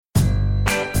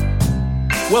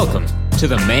Welcome to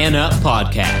the Man Up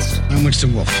Podcast. I'm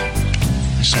Winston Wolfe.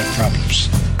 I solve problems.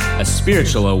 A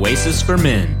spiritual oasis for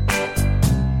men.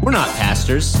 We're not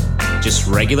pastors, just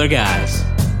regular guys.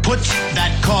 Put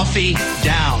that coffee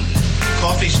down.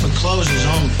 Coffee's for closers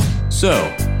only.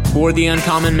 So, for the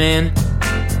uncommon man,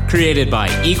 created by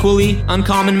equally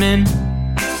uncommon men,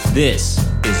 this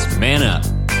is Man Up.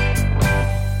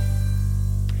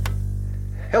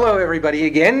 Hello, everybody,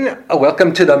 again.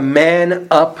 Welcome to the Man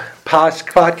Up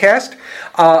podcast.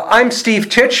 I'm Steve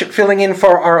Titch, filling in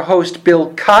for our host,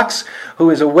 Bill Cox, who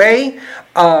is away.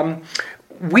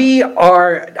 We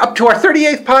are up to our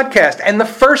 38th podcast and the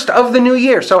first of the new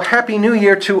year, so Happy New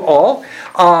Year to all.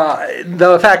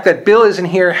 The fact that Bill isn't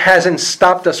here hasn't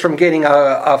stopped us from getting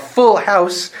a full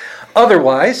house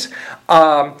otherwise.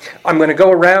 I'm going to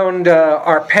go around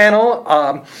our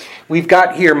panel. We've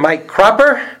got here Mike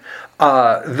Cropper,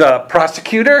 the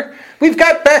prosecutor. We've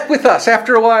got back with us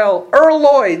after a while Earl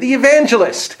Lloyd, the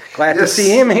evangelist. Glad to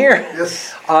see him here.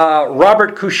 Yes.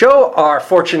 Robert Couchot, our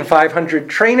Fortune 500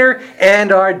 trainer,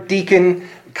 and our deacon,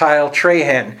 Kyle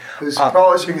Trahan. Who's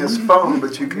polishing his phone,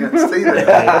 but you can't see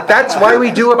that. That's why we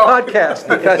do a podcast.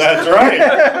 Because That's right.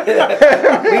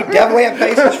 We definitely have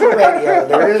faces for radio.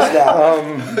 There is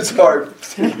that. It's hard.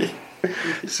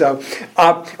 So,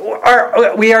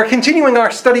 we are continuing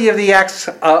our study of the Acts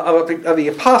of the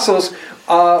Apostles.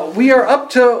 We are up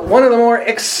to one of the more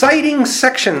exciting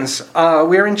sections.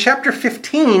 We're in chapter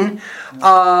 15,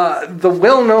 the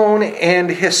well-known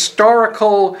and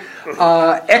historical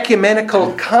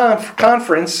ecumenical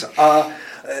conference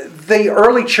the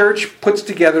early church puts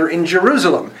together in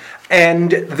Jerusalem. And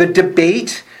the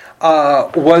debate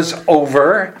was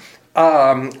over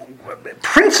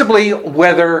principally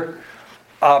whether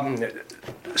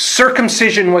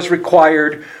circumcision was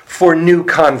required for new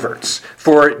converts,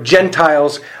 for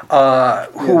Gentiles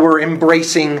who were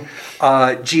embracing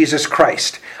Jesus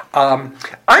Christ. I'm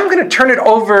going to turn it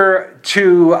over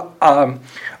to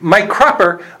Mike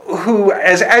Cropper, who,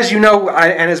 as you know,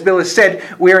 and as Bill has said,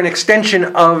 we're an extension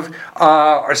of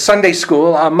our Sunday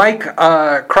school. Mike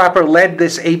Cropper led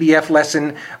this ABF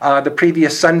lesson the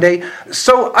previous Sunday.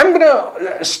 So I'm going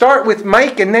to start with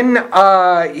Mike, and then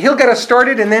he'll get us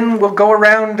started, and then we'll go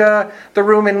around the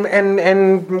room,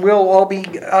 and we'll all be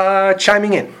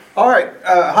chiming in. All right.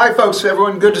 Hi, folks,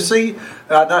 everyone. Good to see you.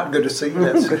 Not good to see you.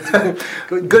 That's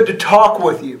good to talk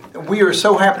with you. We are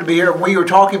so happy to be here. We were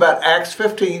talking about Acts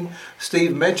 15.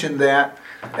 Steve mentioned that.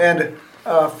 And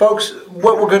folks,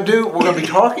 what we're going to do, we're going to be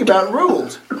talking about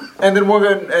rules. And then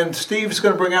and Steve's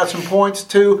going to bring out some points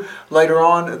too later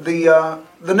on. The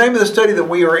name of the study that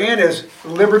we are in is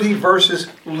Liberty versus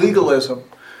Legalism.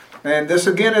 And this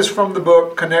again is from the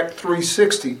book Connect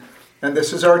 360. And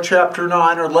this is our chapter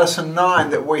 9 or lesson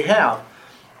 9 that we have.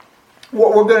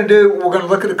 What we're going to do, we're going to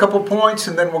look at a couple points,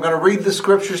 and then we're going to read the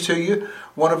scriptures to you.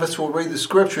 One of us will read the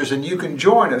scriptures, and you can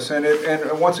join us. And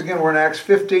once again, we're in Acts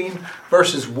 15,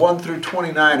 verses 1 through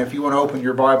 29, if you want to open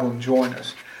your Bible and join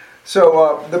us.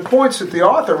 So the points that the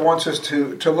author wants us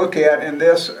to look at in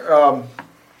this,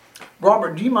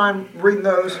 Robert, do you mind reading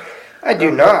those? I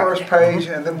do not. The first page,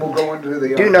 and then we'll go into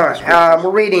the... Do not. We're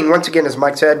reading, once again, as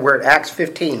Mike said, we're at Acts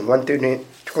 15, 1 through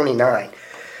 29.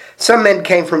 Some men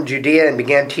came from Judea and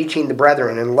began teaching the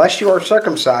brethren, unless you are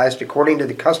circumcised according to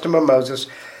the custom of Moses,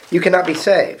 you cannot be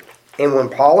saved. And when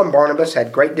Paul and Barnabas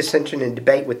had great dissension and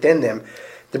debate within them,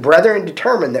 the brethren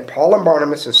determined that Paul and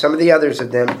Barnabas and some of the others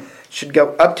of them should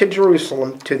go up to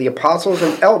Jerusalem to the apostles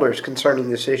and elders concerning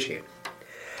this issue.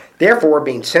 Therefore,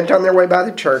 being sent on their way by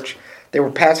the church, they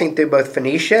were passing through both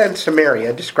Phoenicia and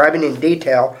Samaria, describing in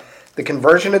detail the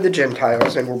conversion of the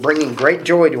Gentiles, and were bringing great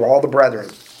joy to all the brethren.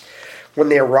 When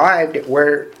they arrived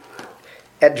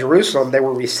at Jerusalem, they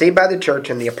were received by the church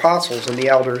and the apostles and the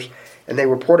elders, and they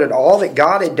reported all that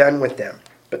God had done with them.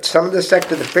 But some of the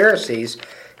sect of the Pharisees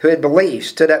who had believed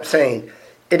stood up, saying,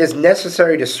 "It is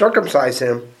necessary to circumcise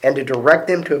them and to direct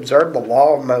them to observe the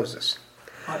law of Moses."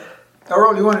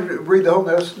 Earl, you want to read the whole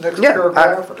next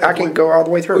paragraph? I can go all the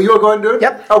way through. Oh, you want to go ahead and do it?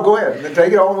 Yep. Oh, go ahead. Then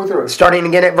take it all the way through. Starting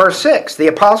again at verse 6. The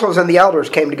apostles and the elders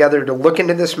came together to look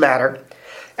into this matter.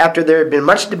 After there had been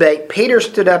much debate, Peter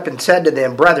stood up and said to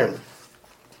them, "Brethren,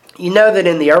 you know that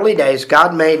in the early days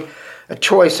God made a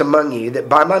choice among you that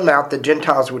by my mouth the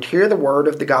Gentiles would hear the word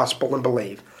of the gospel and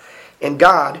believe. And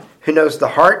God, who knows the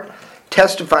heart,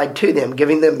 testified to them,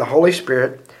 giving them the Holy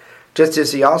Spirit, just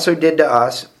as he also did to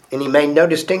us, and he made no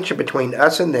distinction between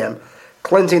us and them,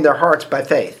 cleansing their hearts by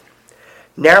faith.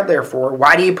 Now, therefore,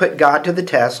 why do you put God to the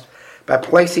test by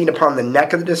placing upon the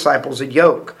neck of the disciples a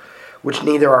yoke which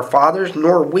neither our fathers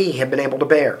nor we have been able to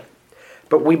bear?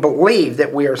 But we believe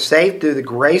that we are saved through the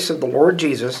grace of the Lord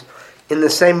Jesus, in the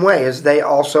same way as they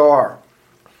also are."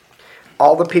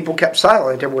 All the people kept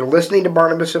silent and were listening to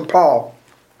Barnabas and Paul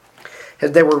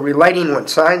as they were relating what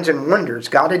signs and wonders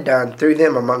God had done through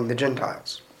them among the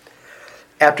Gentiles.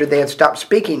 After they had stopped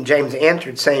speaking, James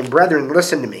answered, saying, "Brethren,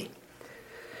 listen to me.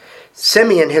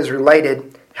 Simeon has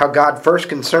related how God first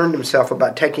concerned himself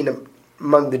about taking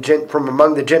from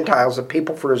among the Gentiles a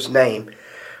people for his name,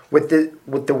 with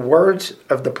the words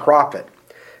of the prophet.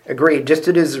 Agreed, just as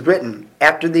it is written,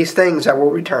 'After these things I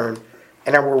will return,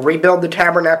 and I will rebuild the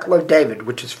tabernacle of David,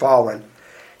 which is fallen,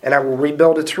 and I will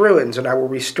rebuild its ruins, and I will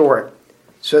restore it,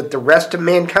 so that the rest of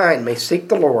mankind may seek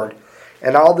the Lord,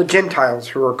 and all the Gentiles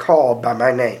who are called by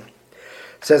my name,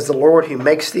 says the Lord, who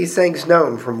makes these things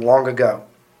known from long ago.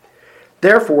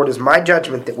 Therefore it is my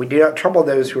judgment that we do not trouble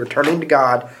those who are turning to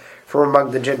God from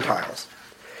among the Gentiles,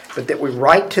 but that we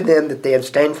write to them that they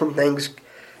abstain from things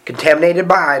contaminated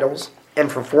by idols,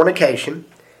 and from fornication,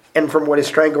 and from what is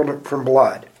strangled from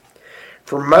blood.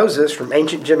 For Moses from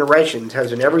ancient generations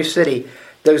has in every city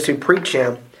those who preach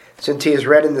him, since he is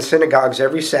read in the synagogues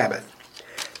every Sabbath.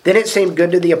 Then it seemed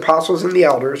good to the apostles and the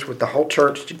elders with the whole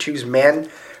church to choose men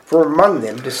from among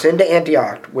them to send to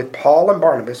Antioch with Paul and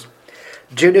Barnabas,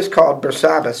 Judas called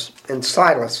Barsabbas, and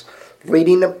Silas,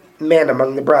 leading men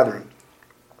among the brethren.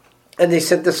 And they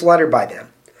sent this letter by them.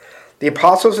 The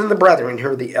apostles and the brethren, who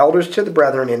are the elders to the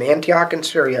brethren in Antioch and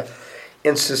Syria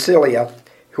and Cilicia,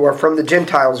 who are from the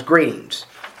Gentiles, greetings.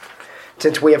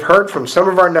 Since we have heard from some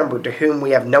of our number to whom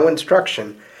we have no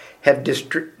instruction, have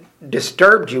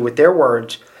disturbed you with their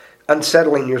words,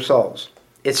 unsettling your souls.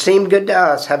 It seemed good to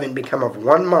us, having become of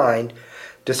one mind,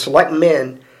 to select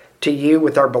men to you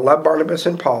with our beloved Barnabas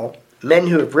and Paul, men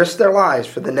who have risked their lives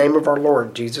for the name of our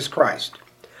Lord Jesus Christ.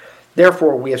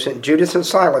 Therefore we have sent Judas and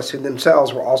Silas, who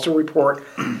themselves will also report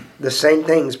the same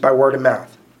things by word of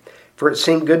mouth. For it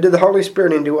seemed good to the Holy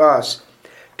Spirit and to us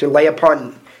to lay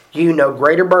upon you no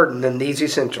greater burden than these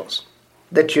essentials,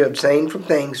 that you abstain from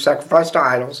things sacrificed to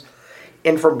idols,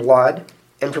 and from blood,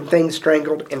 and from things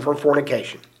strangled, and from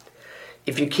fornication.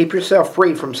 If you keep yourself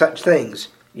free from such things,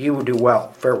 you will do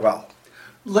well. Farewell.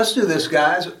 Let's do this,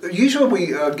 guys. Usually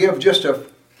we give just a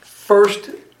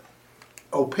first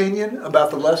opinion about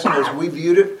the lesson as we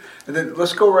viewed it, and then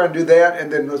let's go around and do that,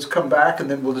 and then let's come back, and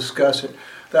then we'll discuss it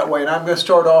that way. And I'm going to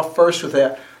start off first with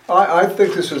that. I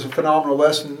think this is a phenomenal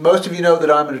lesson. Most of you know that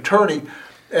I'm an attorney,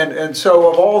 and so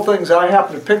of all things, I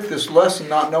happen to pick this lesson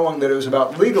not knowing that it was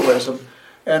about legalism,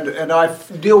 and I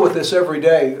deal with this every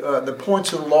day, the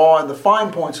points of the law and the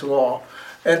fine points of the law.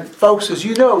 And folks, as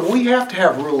you know, we have to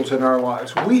have rules in our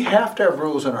lives. We have to have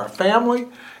rules in our family,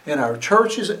 in our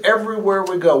churches, everywhere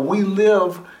we go. We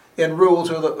live in rules,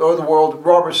 or the world,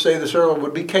 Robert said this earlier,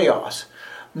 would be chaos.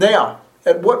 Now,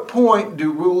 at what point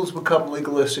do rules become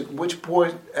legalistic?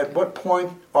 At what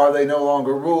point are they no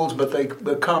longer rules, but they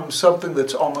become something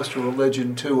that's almost a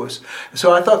religion to us?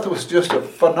 So I thought that was just a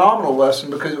phenomenal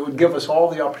lesson because it would give us all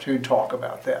the opportunity to talk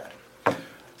about that.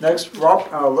 Next,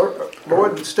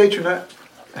 Lloyd, state your name,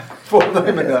 full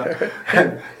name,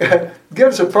 and give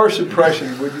us a first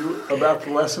impression, would you, about the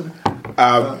lesson,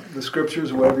 the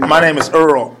scriptures, whatever. My name is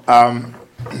Earl.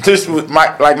 This was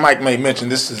like Mike may mention.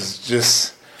 This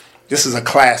is a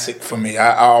classic for me.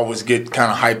 I always get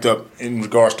kind of hyped up in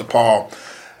regards to Paul.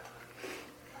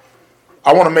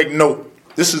 I want to make note.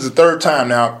 This is the third time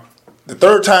now. This is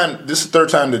the third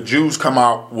time the Jews come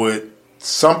out with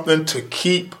something to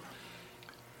keep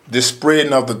the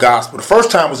spreading of the gospel. The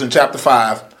first time was in chapter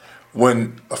 5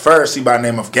 when a Pharisee by the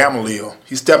name of Gamaliel,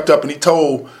 he stepped up and he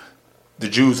told the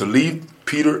Jews to leave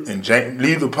Peter and James,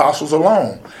 leave the apostles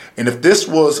alone. And if this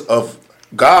was of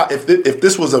God, if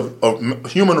this was of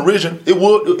human origin,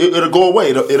 it'll go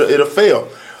away. It'll fail.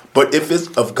 But if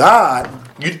it's of God,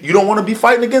 you don't want to be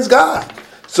fighting against God.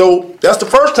 So that's the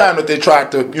first time that they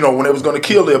tried to, when they was going to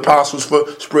kill the apostles for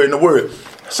spreading the word.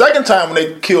 Second time when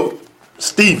they killed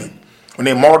Stephen, when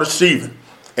they martyred Stephen,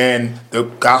 and the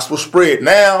gospel spread.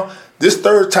 Now this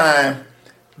third time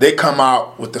they come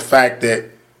out with the fact that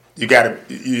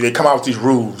they come out with these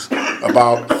rules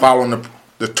about following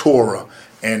the Torah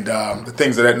and the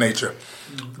things of that nature.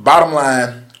 Bottom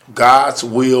line, God's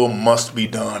will must be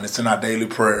done. It's in our daily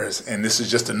prayers. And this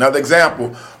is just another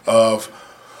example of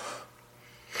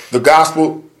the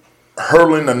gospel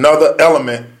hurling another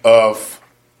element of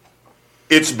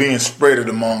it's being spreaded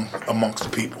amongst the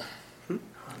people.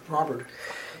 Robert.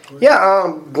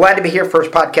 Yeah, glad to be here.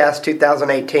 First podcast,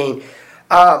 2018.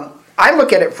 I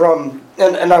look at it from,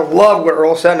 and I love what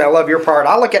Earl said, and I love your part.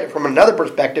 I look at it from another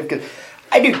perspective because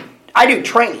I do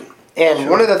training, and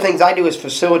one of the things I do is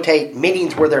facilitate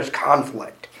meetings where there's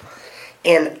conflict.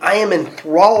 And I am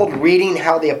enthralled reading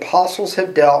how the apostles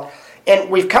have dealt And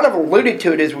we've kind of alluded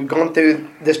to it as we've gone through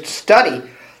this study,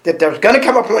 that there's going to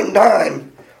come a point in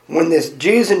time when this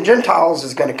Jews and Gentiles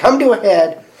is going to come to a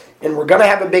head, and we're going to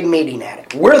have a big meeting at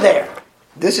it. We're there.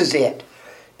 This is it.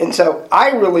 And so I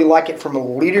really like it from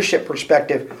a leadership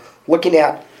perspective, looking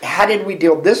at how did we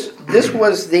deal. This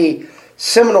was the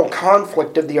seminal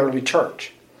conflict of the early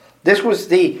church. This was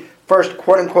the first,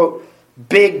 quote-unquote,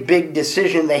 big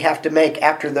decision they have to make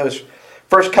after those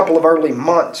first couple of early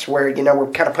months where,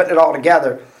 we're kind of putting it all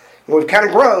together. And we've kind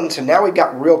of grown, so now we've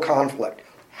got real conflict.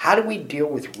 How do we deal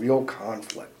with real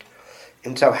conflict?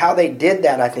 And so how they did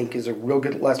that, I think, is a real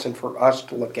good lesson for us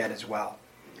to look at as well.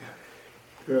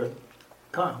 Good.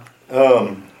 Kyle.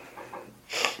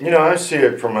 I see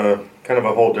it from a kind of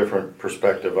a whole different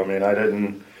perspective. I mean, I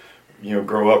didn't,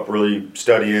 grow up really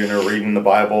studying or reading the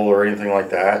Bible or anything like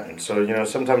that. And so,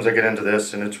 sometimes I get into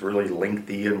this and it's really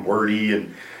lengthy and wordy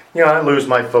and, I lose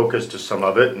my focus to some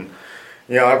of it. And,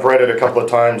 I've read it a couple of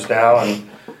times now and,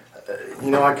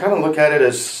 I kind of look at it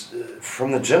as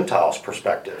from the Gentiles'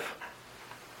 perspective.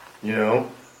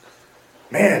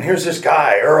 Man, here's this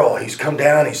guy, Earl. He's come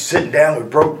down, he's sitting down, we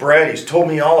broke bread. He's told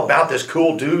me all about this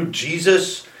cool dude,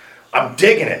 Jesus. I'm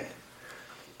digging it.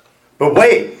 But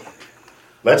wait,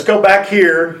 let's go back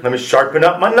here. Let me sharpen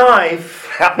up my knife.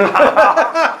 And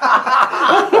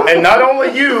not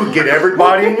only you, get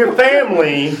everybody in your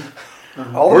family.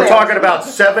 We're talking about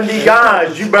 70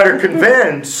 guys. You better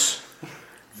convince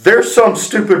there's some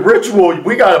stupid ritual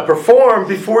we got to perform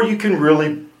before you can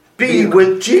really be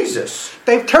with Jesus.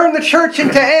 They've turned the church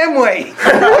into Amway.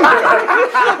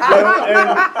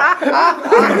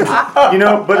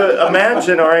 But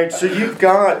imagine, all right, so you've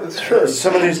got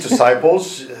some of these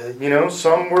disciples,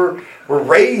 some were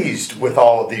raised with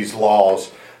all of these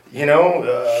laws.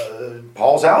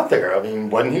 Paul's out there. I mean,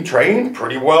 wasn't he trained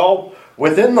pretty well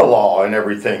within the law and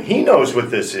everything? He knows what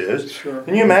this is. Sure.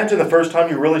 Can you imagine the first time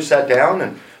you really sat down?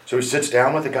 And so he sits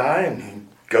down with a guy and he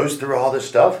goes through all this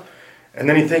stuff. And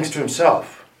then he thinks to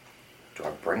himself, do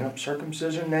I bring up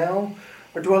circumcision now?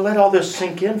 Or do I let all this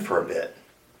sink in for a bit?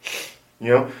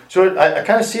 So I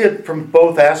kind of see it from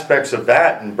both aspects of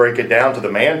that and break it down to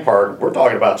the man part. We're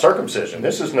talking about circumcision.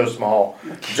 This is no small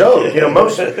joke.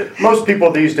 Most people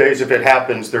these days, if it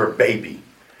happens, they're a baby.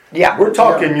 Yeah. We're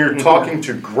talking, you're talking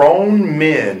to grown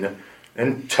men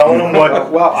and telling them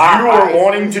what you are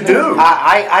wanting to do.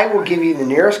 I will give you the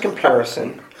nearest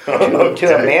comparison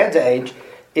to a man's age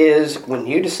is when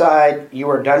you decide you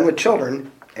are done with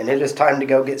children and it is time to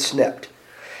go get snipped.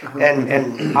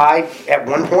 And I, at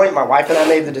one point, my wife and I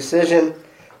made the decision.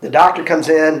 The doctor comes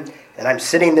in and I'm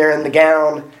sitting there in the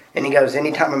gown and he goes,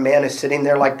 anytime a man is sitting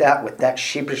there like that with that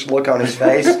sheepish look on his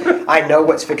face, I know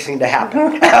what's fixing to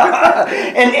happen. But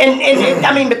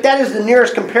that is the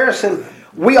nearest comparison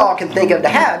we all can think of to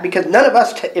have, because none of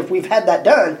us, if we've had that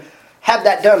done, have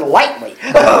that done lightly.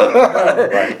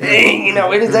 Right.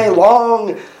 It is a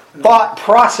long thought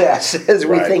process as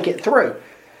we think it through.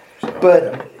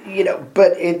 But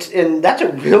and that's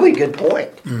a really good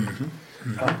point.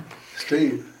 Mm-hmm.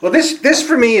 Steve. Well, this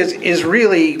for me is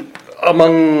really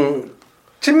among,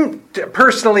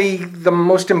 personally, the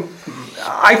most.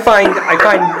 I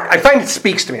find it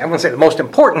speaks to me. I won't say the most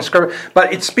important scripture,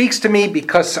 but it speaks to me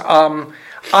because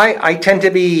I tend to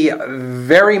be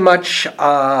very much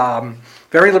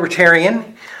very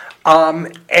libertarian,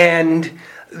 and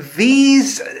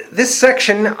this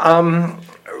section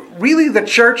really the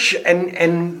church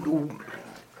and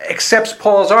accepts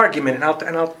Paul's argument, and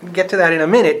I'll get to that in a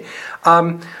minute,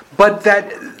 but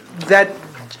that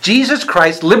Jesus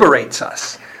Christ liberates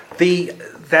us.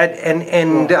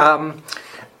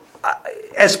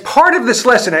 As part of this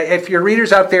lesson, if your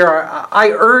readers out there,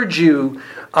 I urge you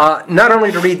not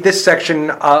only to read this section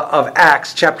of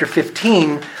Acts, chapter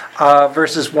 15,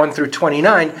 verses 1 through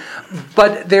 29,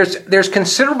 but there's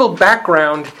considerable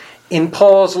background in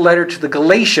Paul's letter to the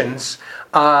Galatians,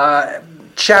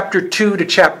 chapter 2 to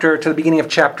the beginning of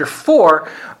chapter 4,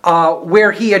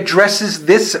 where he addresses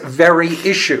this very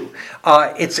issue.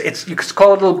 It's you could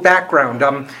call it a little background.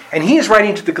 And he is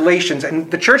writing to the Galatians,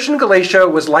 and the church in Galatia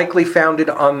was likely founded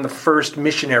on the first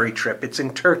missionary trip. It's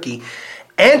in Turkey.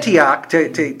 Antioch,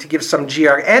 to give some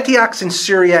geography, Antioch's in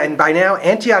Syria, and by now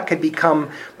Antioch had become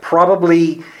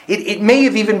probably, it may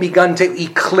have even begun to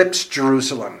eclipse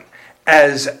Jerusalem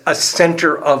as a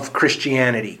center of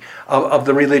Christianity, of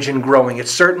the religion growing. It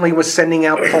certainly was sending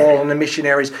out Paul and the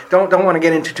missionaries. Don't want to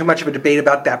get into too much of a debate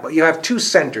about that, but you have two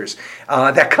centers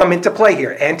that come into play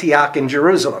here, Antioch and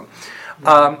Jerusalem.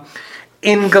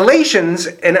 In Galatians,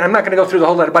 and I'm not going to go through the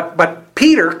whole letter, but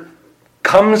Peter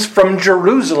comes from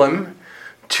Jerusalem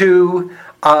to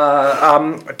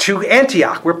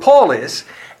Antioch, where Paul is,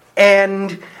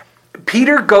 and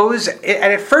Peter goes,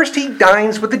 and at first he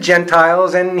dines with the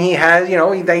Gentiles, and he has,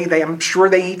 I'm sure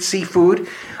they eat seafood.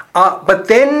 But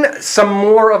then some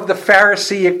more of the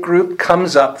Pharisaic group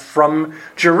comes up from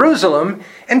Jerusalem,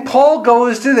 and Paul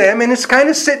goes to them, and it's kind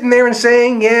of sitting there and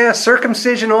saying, yeah,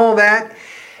 circumcision, all that.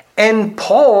 And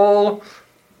Paul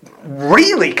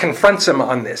really confronts him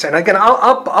on this. And again,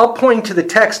 I'll point to the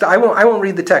text. I won't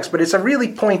read the text, but it's a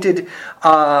really pointed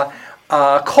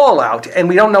call out. And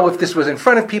we don't know if this was in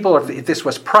front of people or if this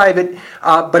was private,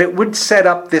 but it would set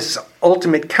up this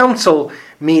ultimate council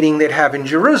meeting they'd have in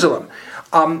Jerusalem.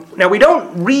 Now we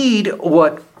don't read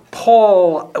what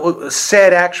Paul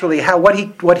said actually,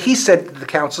 what he said to the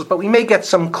councils, but we may get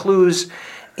some clues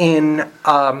in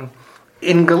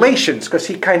Galatians, because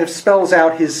he kind of spells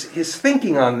out his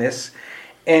thinking on this.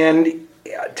 And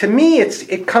to me,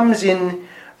 it comes in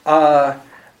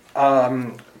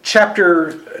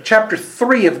chapter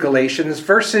 3 of Galatians,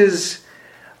 verses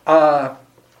 15.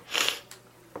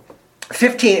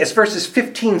 It's verses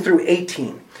 15 through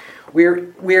 18, where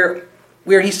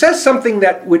he says something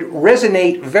that would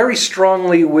resonate very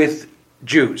strongly with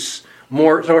Jews,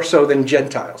 more so than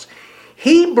Gentiles.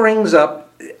 He brings up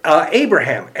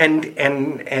Abraham, and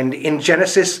in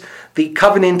Genesis, the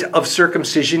covenant of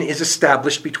circumcision is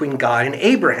established between God and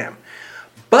Abraham.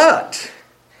 But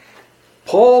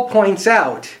Paul points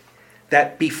out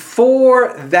that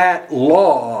before that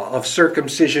law of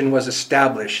circumcision was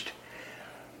established,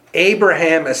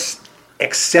 Abraham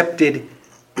accepted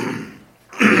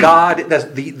God,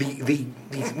 the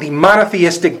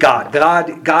monotheistic God,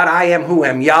 I am who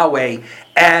am, Yahweh,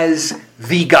 as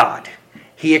the God.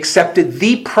 He accepted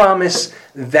the promise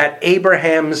that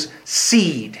Abraham's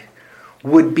seed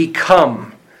would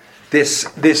become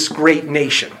this great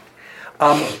nation.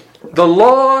 The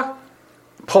law,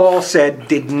 Paul said,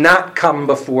 did not come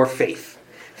before faith.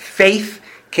 Faith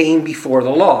came before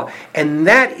the law. And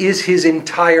that is his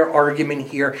entire argument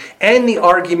here, and the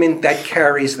argument that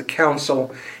carries the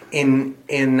council in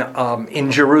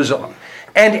Jerusalem.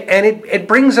 And it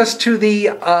brings us to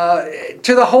the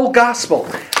whole gospel,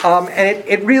 and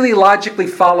it really logically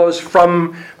follows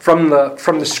from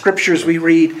the scriptures we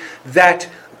read that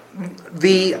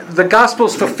the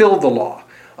Gospels fulfill the law.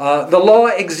 The law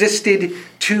existed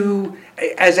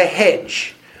as a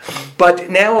hedge, but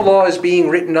now law is being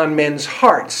written on men's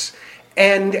hearts,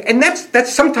 and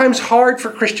that's sometimes hard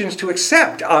for Christians to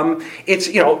accept.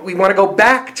 We want to go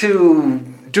back to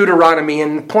Deuteronomy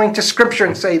and point to Scripture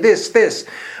and say this,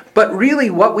 but really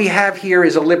what we have here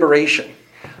is a liberation.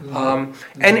 And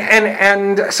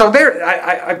so there,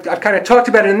 I've kind of talked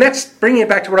about it, and that's bringing it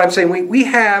back to what I'm saying.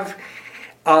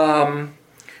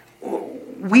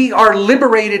 We are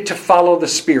liberated to follow the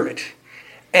Spirit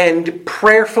and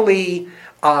prayerfully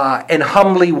and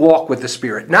humbly walk with the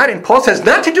Spirit. And Paul says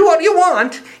not to do what you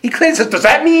want. He clearly says, does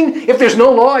that mean if there's no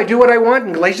law, I do what I want?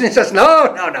 In Galatians he says,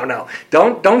 no.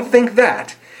 Don't think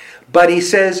that. But he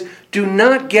says, do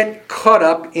not get caught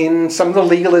up in some of the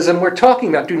legalism we're talking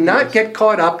about. Do not get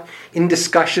caught up in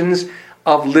discussions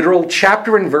of literal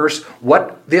chapter and verse,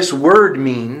 what this word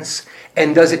means,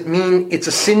 and does it mean it's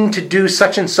a sin to do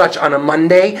such and such on a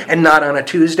Monday and not on a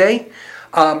Tuesday?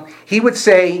 He would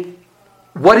say,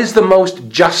 what is the most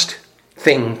just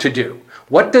thing to do?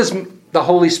 What does the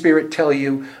Holy Spirit tell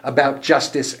you about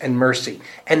justice and mercy?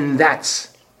 And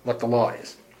that's what the law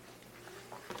is.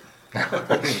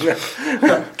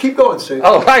 Keep going, Steve.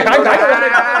 Oh, I'm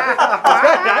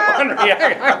wondering.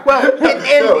 Well,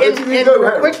 and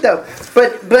real quick though,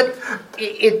 but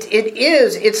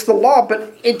it's the law,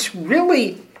 but it's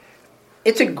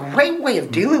a great way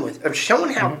of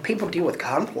showing how people deal with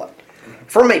conflict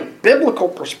from a biblical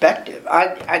perspective.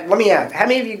 Let me ask, how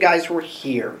many of you guys were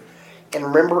here and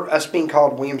remember us being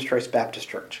called Williams Trace Baptist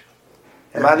Church?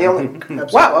 Am I the only?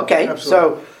 Absolutely. Wow. Okay,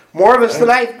 absolutely. So more of us than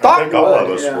I thought. I think all of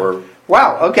us were.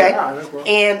 Wow. Okay. Yeah,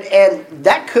 and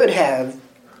that could have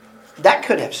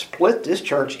split this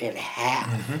church in half.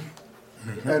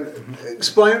 Mm-hmm. And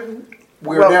explain.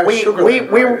 We were at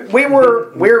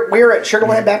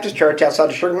Sugarland Baptist Church outside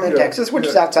of Sugarland, Texas, which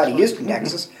is outside of Houston,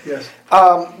 Texas. Yes.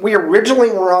 We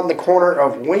originally were on the corner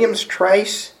of Williams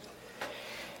Trace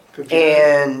 59.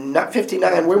 And not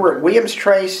 59. We were at Williams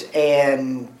Trace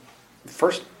and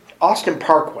First Austin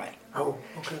Parkway. Oh,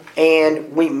 okay.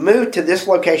 And we moved to this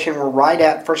location. We're right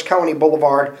at First Colony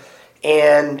Boulevard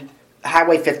and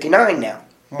Highway 59 now,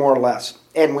 more or less.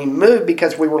 And we moved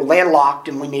because we were landlocked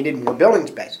and we needed more building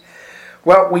space.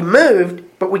 Well, we moved,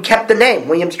 but we kept the name,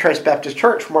 Williams Trace Baptist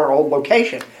Church, from our old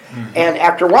location. Mm-hmm. And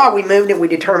after a while, we moved and we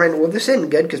determined, well, this isn't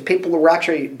good because people were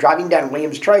actually driving down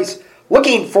Williams Trace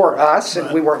looking for us,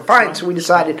 and we weren't fine. So we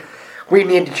decided we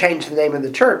needed to change the name of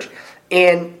the church.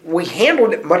 And we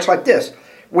handled it much like this.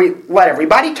 We let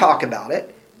everybody talk about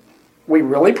it. We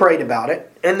really prayed about it.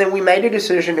 And then we made a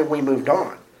decision and we moved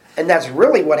on. And that's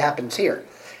really what happens here.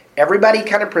 Everybody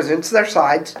kind of presents their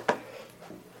sides.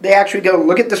 They actually go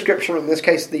look at the scripture, in this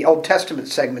case, the Old Testament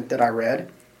segment that I read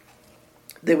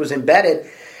that was embedded.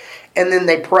 And then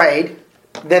they prayed.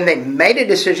 Then they made a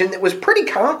decision that was pretty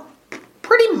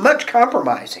much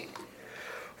compromising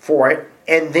for it.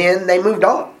 And then they moved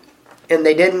on. And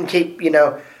they didn't keep,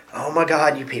 oh my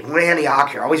God, you people in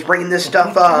Antioch, you're always bringing this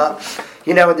stuff up.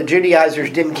 The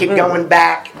Judaizers didn't keep going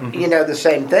back, the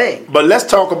same thing. But let's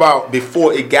talk about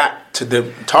before it got to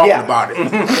them talking about it.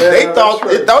 They thought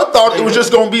it was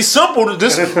just going to be simple to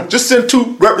just send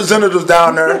 2 representatives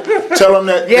down there, tell them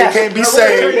that they can't be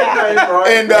saved.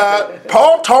 And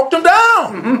Paul talked them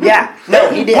down. Yeah, no,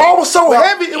 he did. Paul was so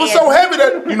heavy. It was so heavy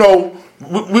that,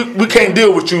 we can't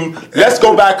deal with you. Let's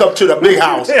go back up to the big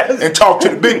house and talk to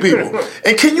the big people.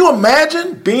 And can you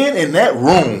imagine being in that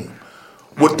room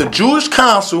with the Jewish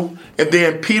council and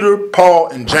then Peter, Paul,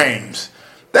 and James?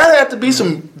 That had to be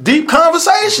some deep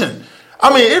conversation.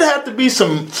 I mean, it had to be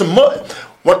some.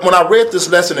 When I read this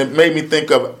lesson, it made me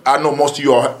think of. I know most of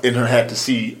you all in here had to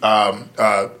see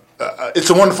It's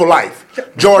a Wonderful Life.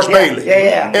 George Bailey.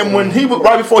 Yeah. And when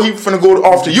right before he was finna go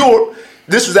off to Europe.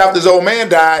 This was after his old man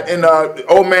died, and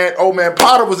old man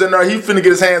Potter was in there. He finna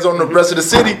get his hands on the rest of the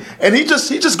city, and he just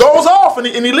goes off and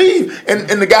he leave, and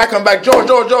the guy come back, George.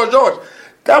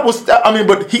 That was,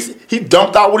 but he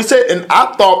dumped out what he said, and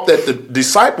I thought that the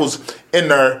disciples in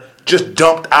there just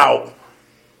dumped out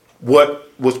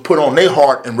what was put on their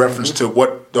heart in reference to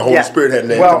what the Holy Spirit had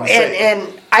led them to say.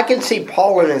 And I can see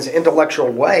Paul in his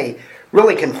intellectual way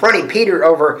really confronting Peter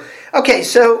over, okay,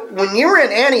 so when you were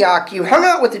in Antioch, you hung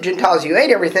out with the Gentiles, you ate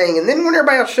everything, and then when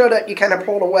everybody else showed up, you kind of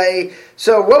pulled away.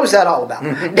 So what was that all about?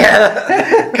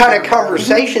 Kind of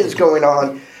conversations going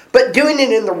on, but doing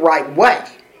it in the right way,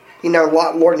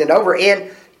 lording it over. And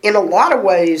in a lot of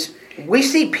ways, we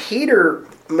see Peter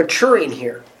maturing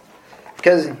here.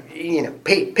 Because,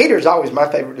 Peter's always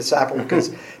my favorite disciple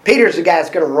because Peter's the guy that's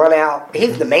going to run out.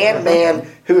 He's the man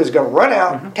who is going to run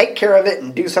out, take care of it,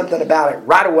 and do something about it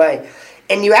right away.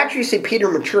 And you actually see Peter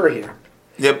mature here.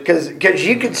 Yep. Because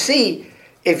you could see,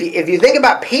 if you think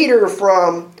about Peter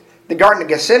from the Garden of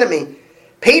Gethsemane,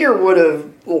 Peter would have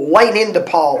laid into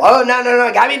Paul. Oh,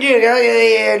 no, got me doing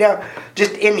it.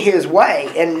 Just in his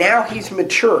way. And now he's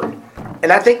matured.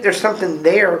 And I think there's something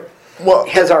there. Well,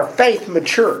 as our faith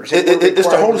matures. It's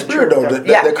the Holy Spirit, though,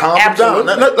 that calms him down.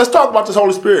 Now, let's talk about this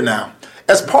Holy Spirit now.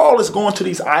 As Paul is going to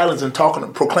these islands and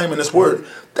proclaiming this word,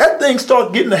 that thing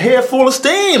started getting a head full of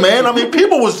steam, man. I mean,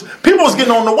 people was getting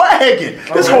on the wagon.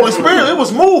 This Holy Spirit, it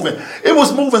was moving. It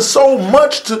was moving so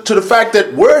much to the fact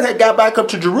that word had got back up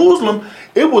to Jerusalem.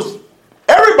 It was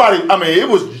everybody. I mean, it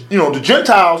was the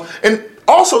Gentiles, and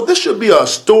also this should be a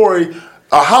story.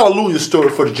 A hallelujah story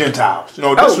for the Gentiles. This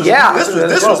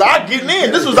was our getting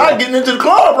in. This was our getting into the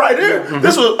club right here. Mm-hmm.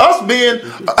 This was us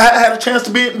had a chance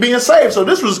to being saved. So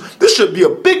this should be a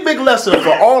big lesson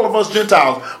for all of us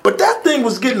Gentiles. But that thing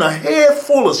was getting a head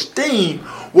full of steam.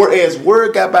 Whereas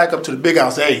word got back up to the big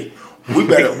house. Hey, we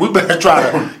better try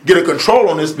to get a control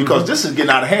on this because this is getting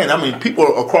out of hand. I mean, people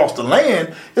across the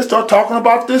land they start talking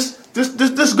about this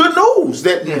good news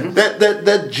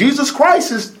that Jesus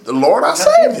Christ is the Lord our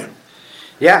Savior.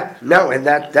 Yeah, no, and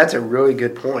that's a really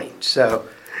good point. So,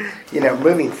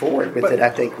 moving forward with it, I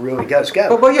think really does go.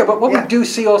 But what we do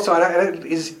see also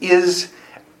is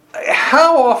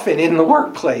how often in the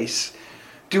workplace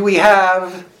do we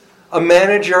have a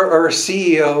manager or a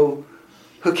CEO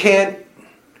who can't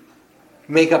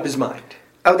make up his mind?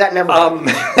 Oh, that never happened.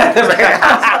 And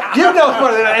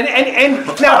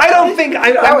now I don't think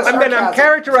I'm going to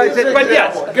characterize it, but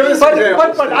yes. Give us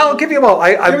but I'll give you all.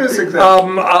 Give us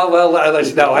examples.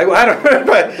 I don't.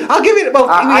 But I'll give you. Well,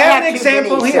 we have an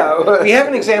example here. We have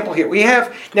an example here. We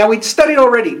studied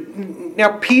already.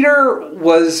 Now Peter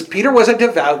was a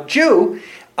devout Jew,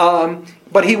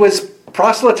 but he was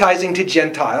proselytizing to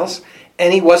Gentiles.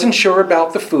 And he wasn't sure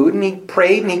about the food, and he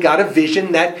prayed, and he got a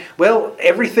vision that,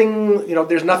 everything,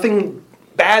 there's nothing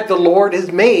bad the Lord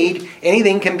has made.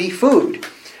 Anything can be food.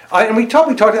 And we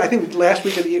talked. I think last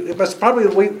week. It was probably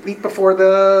the week before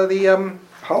the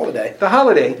holiday. The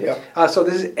holiday. Yeah.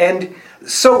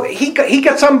 So he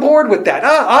gets on board with that.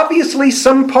 Obviously,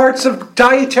 some parts of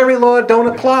dietary law don't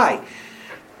apply.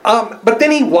 But then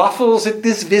he waffles at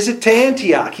this visit to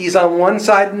Antioch. He's on one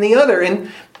side and the other,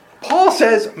 and Paul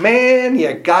says, man,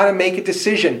 you got to make a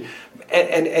decision.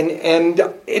 And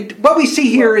what we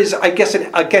see here is, I guess,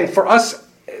 again, for us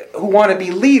who want to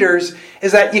be leaders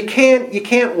is that you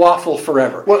can't waffle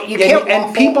forever. Well, you can't and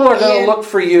waffle, people are going and- to look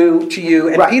for you.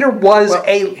 And Right. Peter was Well-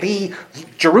 the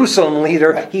Jerusalem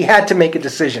leader. He had to make a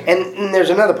decision. And there's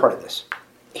another part of this.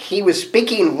 He was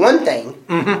speaking one thing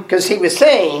because he was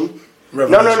saying,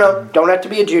 no, don't have to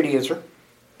be a Judaizer.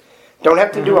 Don't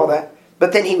have to do all that.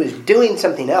 But then he was doing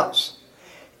something else.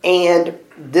 And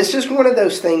this is one of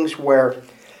those things where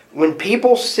when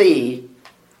people see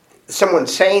someone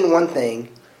saying one thing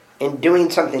and doing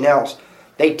something else,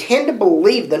 they tend to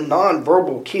believe the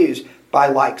nonverbal cues by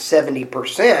like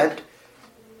 70%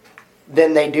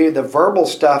 than they do the verbal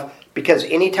stuff, because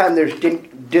anytime there's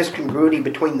discongruity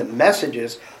between the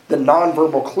messages, the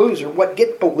nonverbal clues are what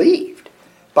get believed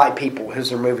by people as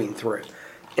they're moving through.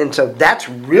 And so that's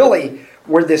really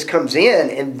where this comes in.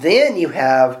 And then you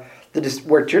have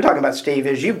what you're talking about, Steve,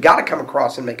 is you've got to come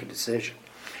across and make a decision.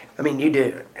 I mean, you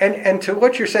do. And to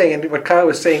what you're saying, and what Kyle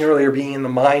was saying earlier, being in the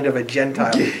mind of a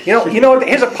Gentile. You know.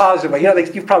 Here's a positive way.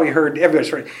 You've probably heard,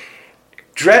 everybody's heard.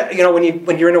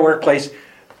 When you're in a workplace,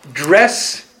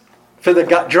 dress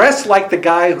like the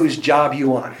guy whose job you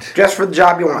want. Just for the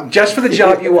job you want. Just for the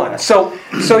job you want. So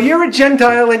you're a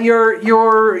Gentile and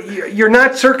you're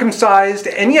not circumcised.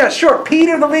 And yeah, sure,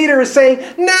 Peter the leader is saying,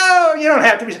 no, you don't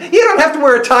have to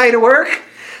wear a tie to work.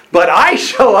 But I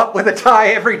show up with a tie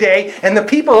every day, and the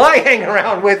people I hang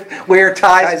around with wear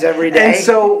ties every day. And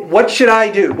so, what should I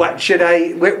do?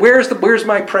 Where's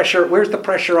my pressure? Where's the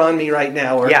pressure on me right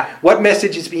now? Or what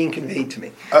message is being conveyed to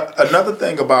me? Another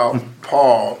thing about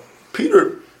Paul,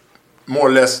 Peter more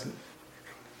or less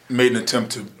made an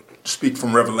attempt to speak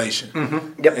from Revelation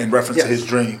in reference to his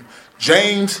dream.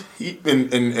 James,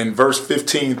 in verse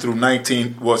 15 through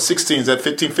 19, 16, is that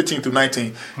 15 through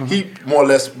 19, he more or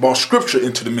less brought scripture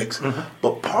into the mix.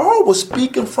 But Paul was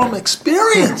speaking from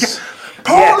experience.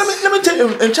 Paul, let me tell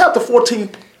you, in chapter 14,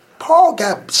 Paul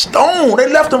got stoned.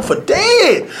 They left him for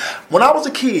dead. When I was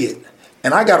a kid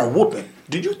and I got a whooping,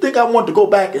 did you think I wanted to go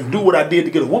back and do what I did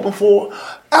to get a whooping for?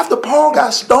 After Paul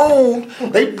got stoned,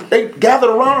 they gathered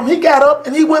around him. He got up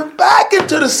and he went back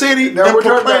into the city and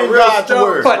proclaimed God's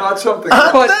word. Not something.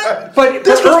 But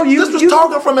This was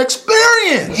talking from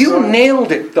experience. You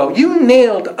nailed it, though. You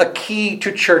nailed a key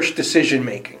to church decision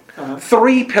making.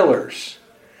 3 pillars.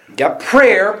 Yep.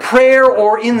 Prayer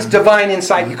or divine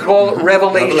insight. You could call it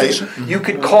revelation. You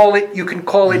could call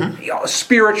it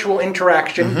spiritual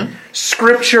interaction,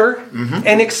 scripture,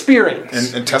 and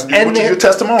experience. And testimony. Which is your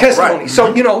testimony. Right. So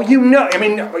I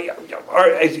mean,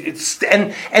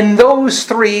 and those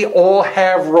 3 all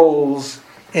have roles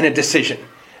in a decision.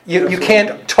 You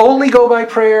can't totally go by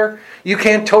prayer. You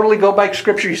can't totally go by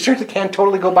scripture. You certainly can't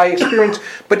totally go by experience.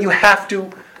 But you have to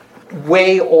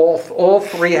weigh all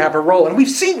 3 have a role, and we've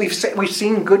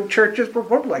seen good churches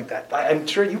perform like that. I'm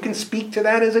sure you can speak to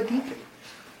that as a deacon.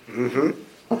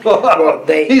 Well,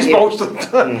 he's most of the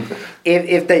time.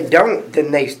 If they don't,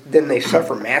 then they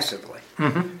suffer massively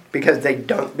because they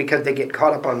get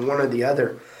caught up on one or the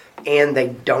other, and they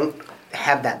don't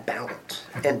have that balance.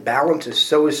 And balance is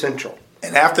so essential.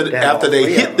 And after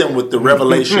they hit them with the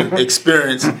revelation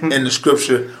experience in the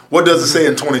scripture, what does it say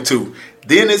in 22?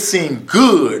 Then it seemed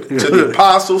good to the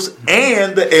apostles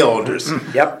and the elders,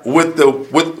 with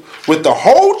the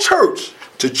whole church,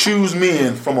 to choose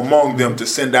men from among them to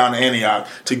send down to Antioch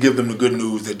to give them the good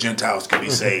news that Gentiles can be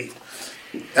saved.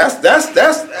 That's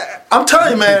I'm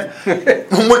telling you, man.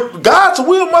 When God's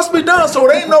will must be done. So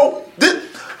they know.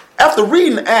 After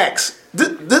reading Acts,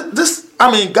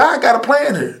 God got a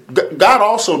plan here. God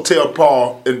also told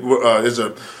Paul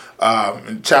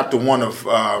in chapter 1 of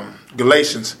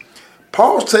Galatians.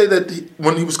 Paul said that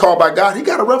when he was called by God, he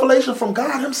got a revelation from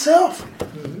God himself.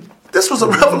 This was a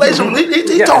revelation.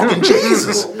 He talking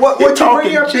Jesus. What you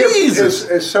bring up Jesus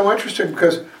is so interesting,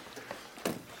 because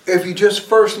if you just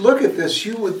first look at this,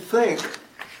 you would think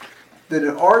that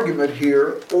an argument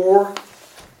here or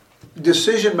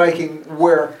decision making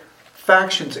where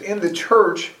factions in the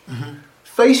church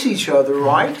face each other,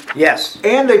 right? Yes.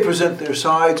 And they present their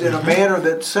sides in a manner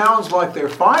that sounds like they're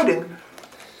fighting,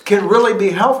 can really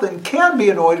be healthy and can be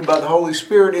anointed by the Holy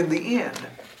Spirit in the end.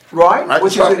 Right?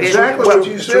 Which is exactly what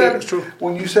you said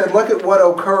when you said, look at what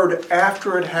occurred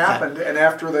after it happened and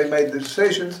after they made the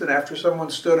decisions and after someone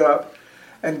stood up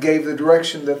and gave the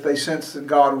direction that they sensed that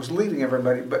God was leading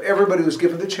everybody. But everybody was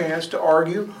given the chance to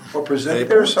argue or present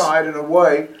their side in a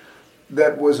way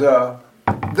that was that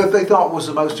they thought was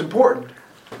the most important.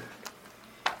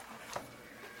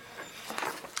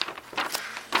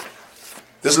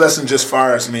 This lesson just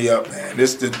fires me up, man.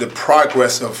 The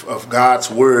progress of God's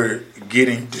word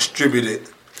getting distributed,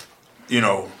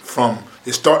 from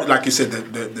It started, like you said,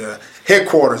 the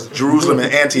headquarters, Jerusalem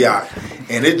and Antioch,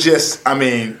 and it just, I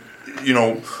mean, you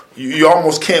know, you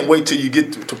almost can't wait till you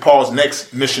get to Paul's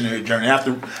next missionary journey.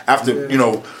 After you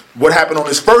know what happened on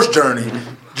his first journey,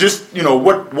 just you know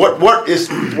what is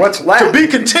what's left to be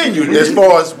continued as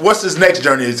far as what's his next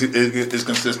journey is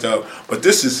consist of. But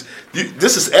this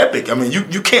is epic. I mean,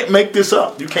 you can't make this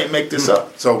up. You can't make this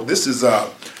up. So this is I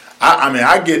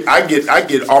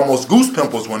get almost goose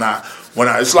pimples when I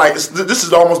it's like this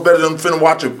is almost better than finna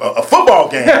watch a football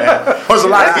game. Man. There's a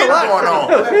lot of hitting going on.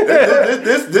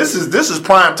 This is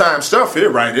prime time stuff here,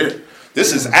 right here.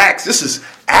 This is acts. This is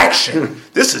action.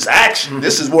 This is action.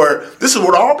 This is where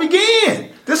it all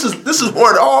began. This is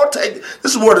where it all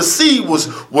This is where the seed was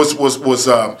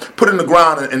put in the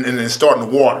ground and then starting to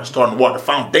water, the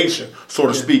foundation, so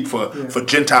to speak, for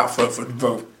Gentile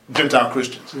for Gentile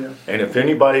Christians. Yeah. And if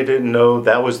anybody didn't know,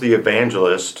 that was the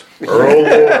evangelist, Earl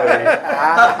Lloyd.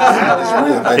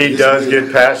 He does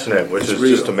get passionate, which is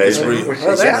just amazing.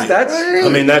 Well, that's I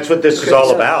mean, that's what this is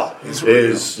all about, It's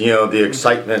is, you know, the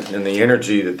excitement and the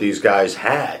energy that these guys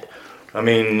had. I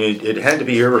mean, it had to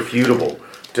be irrefutable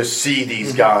to see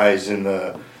these guys in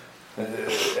the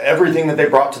everything that they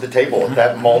brought to the table at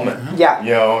that moment. Yeah.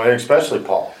 You know, and especially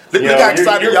Paul. Look You how know,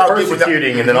 excited you're y'all get when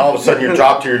persecuting, and then all of a sudden you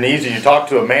drop to your knees and you talk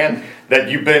to a man that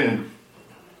you've been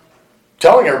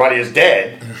telling everybody is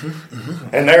dead,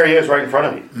 and there he is right in front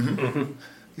of you.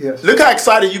 Yes. Look how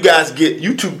excited you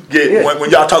two get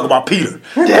when y'all talk about Peter.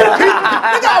 Look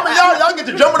how y'all get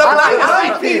to jumping up and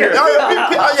I like Peter.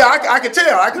 I can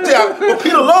tell. But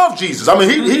Peter loved Jesus. I mean,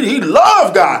 he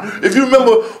loved God. If you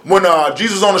remember when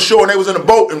Jesus was on the shore and they was in the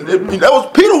boat, and that was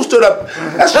Peter who stood up.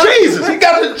 That's Jesus. He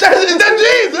got it. That's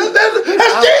Jesus.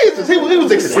 That's Jesus. He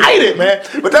was excited, man.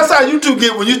 But that's how you two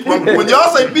get when y'all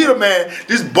say Peter, man.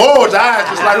 Just bulge eyes,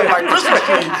 just like Christmas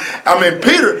tree. I mean,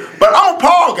 Peter. But I'm a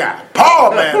Paul guy.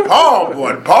 Paul, man.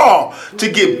 Paul to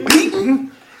get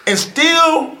beaten and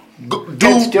still go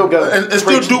preach the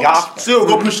gospel,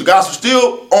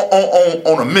 still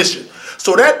on a mission.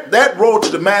 So that road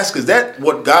to Damascus, that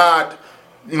what God,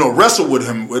 you know, wrestled with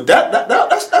him with.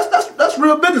 That's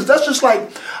real business. That's just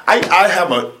like I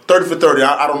have a 30 for 30.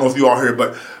 I don't know if you all hear,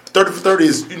 but 30 for 30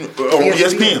 is on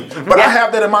ESPN. But I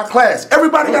have that in my class.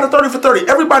 Everybody got a 30 for 30.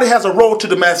 Everybody has a road to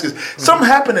Damascus. Something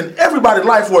happened in everybody's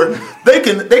life where they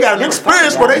got an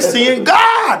experience where they seeing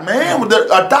God, man. With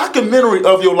a documentary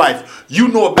of your life. You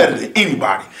know it better than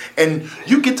anybody. And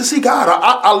you get to see God.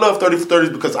 I love 30 for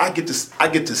 30s because I get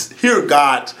to hear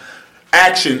God's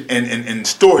action and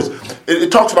stories. It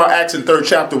talks about Acts in 3rd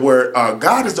chapter where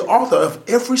God is the author of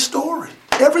every story.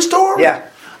 Every story. Yeah.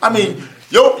 I mean,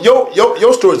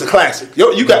 your story is a classic.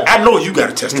 I know you got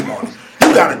a testimony.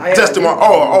 You got a testimony.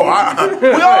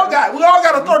 We all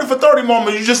got a 30 for 30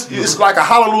 moment. It's like a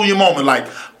hallelujah moment. Like,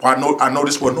 well, I know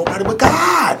this was nobody but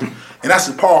God. And that's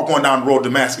Paul going down the road to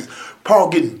Damascus. Paul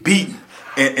getting beaten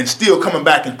and still coming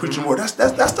back and preaching the word. That's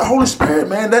the Holy Spirit,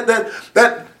 man.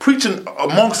 That preaching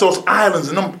amongst those islands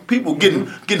and them people getting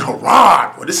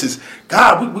hurrah. Well, this is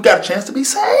God. We got a chance to be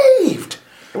saved.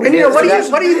 And you know, how do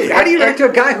you react to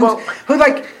a guy who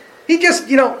like, he just,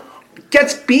 you know,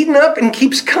 gets beaten up and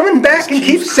keeps coming back and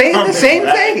keeps saying the same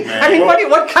thing? Man. I mean,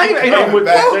 what kind of, you know, with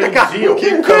the guy zeal.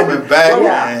 Keep coming back,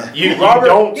 man. You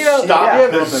don't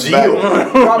stop the zeal.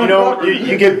 You know,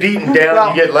 you get beaten down,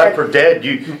 you get left for dead,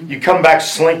 you come back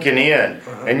slinking in,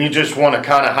 and you just want to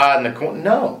kind of hide in the corner.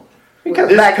 No. Because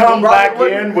this come back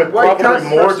in with probably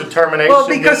more determination. Well,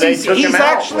 because he's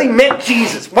actually met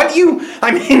Jesus. What do you?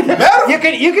 I mean,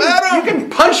 you can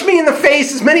punch me in the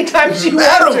face as many times as you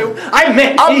want to. I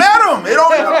met him. It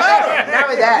don't even matter. None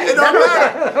of that. It don't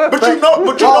matter. But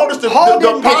you notice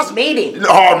the meeting.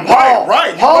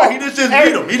 Paul, he just didn't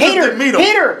meet him. He just didn't meet him.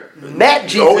 Peter met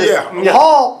Jesus. Oh yeah.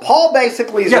 Paul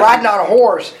basically is riding on a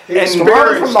horse and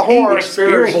running from the horse,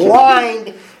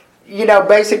 blind. You know,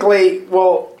 basically,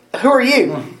 well. Who are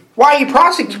you? Why are you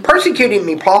persecuting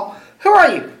me, Paul? Who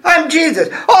are you? I'm Jesus.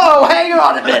 Oh, hang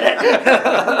on a minute.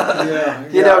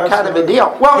 You know, kind of a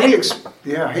deal. Well, he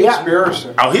experienced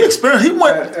it. Oh, he experienced. He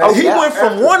went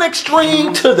from one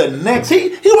extreme to the next.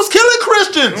 He was killing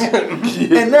Christians,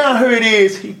 and now here it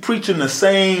is. He preaching the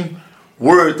same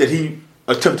word that he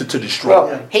attempted to destroy.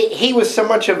 Well, he was so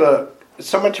much of a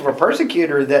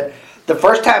persecutor that the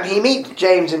first time he meets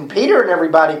James and Peter and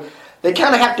everybody, they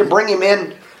kind of have to bring him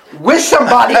in with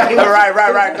somebody.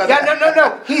 Right. Yeah,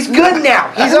 no. He's good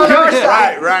now. He's on our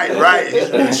side. Right.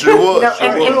 It sure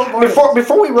was.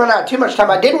 Before we run out too much time,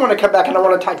 I did want to come back and I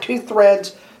want to tie two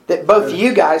threads that both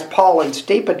you guys, Paul and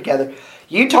Steve, put together.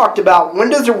 You talked about when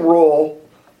does a rule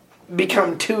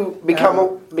become too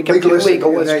Legalistic in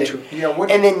legalistic. nature. Yeah,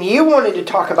 what- And then you wanted to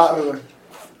talk about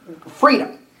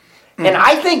freedom. And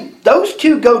I think those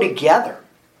two go together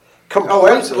completely. Oh,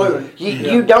 absolutely.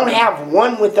 You don't have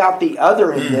one without the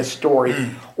other in this story,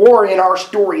 or in our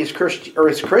story as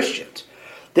Christians.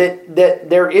 That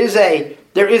there is a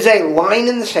line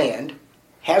in the sand,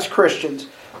 as Christians,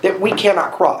 that we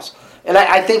cannot cross. And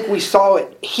I think we saw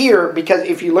it here, because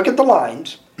if you look at the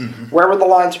lines, where were the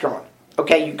lines drawn?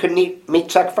 Okay, you couldn't eat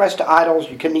meat sacrificed to idols,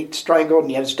 you couldn't eat strangled,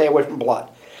 and you had to stay away from blood.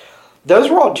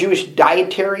 Those were all Jewish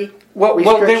dietary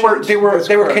restrictions.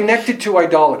 they were connected to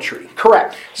idolatry.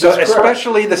 Correct. So That's correct.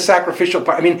 especially the sacrificial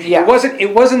part. I mean, Yeah.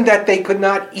 it wasn't that they could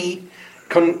not eat.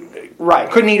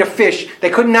 Couldn't eat a fish. They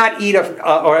could not eat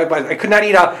they could not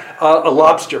eat a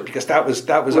lobster, because that was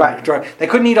Right. They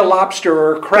couldn't eat a lobster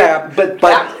or a crab, But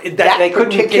they couldn't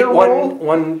get particular rule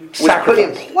one was put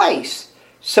in sacrifice. place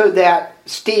so that,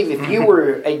 Steve, if you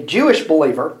were a Jewish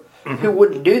believer who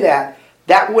wouldn't do that,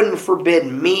 that wouldn't forbid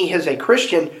me as a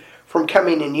Christian from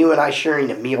coming and you and I sharing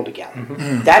a meal together.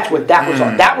 That's what that was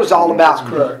all. That was all about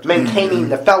correct. maintaining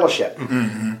the fellowship.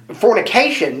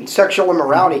 Fornication, sexual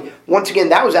immorality, once again,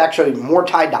 that was actually more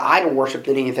tied to idol worship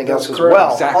than anything else as correct.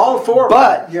 well. Exactly. All four of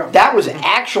But them. Yeah. that was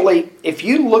actually, if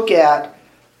you look at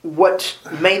what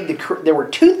made there were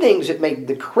two things that made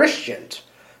the Christians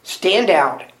stand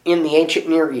out in the ancient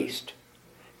Near East.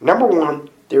 Number one,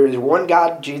 there is one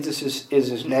God, Jesus is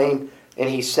his name, and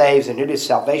he saves, and it is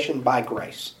salvation by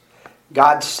grace.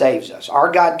 God saves us.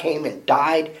 Our God came and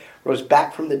died, rose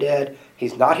back from the dead.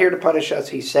 He's not here to punish us.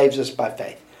 He saves us by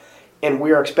faith. And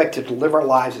we are expected to live our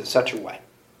lives in such a way.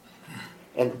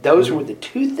 And those were the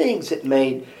two things that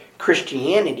made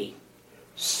Christianity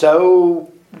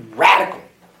so radical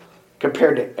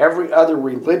compared to every other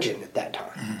religion at that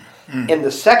time. And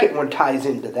the second one ties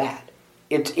into that.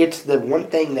 It's the one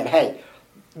thing that, hey,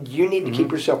 you need to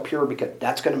keep yourself pure, because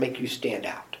that's going to make you stand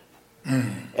out.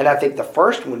 And I think the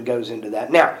first one goes into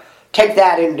that. Now, take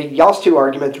that into y'all's two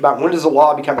arguments about when does the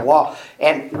law become a law.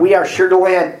 And we are Sugar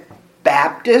Land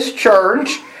Baptist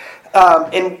Church.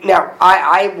 And now,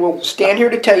 I will stand here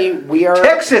to tell you, we are...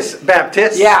 Texas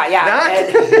Baptist. Yeah.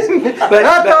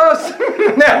 Not those.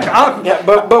 Yeah,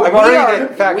 but I've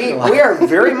already we are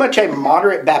very much a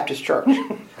moderate Baptist church.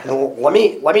 And let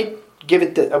me give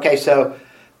it the... Okay, so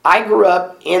I grew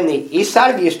up in the east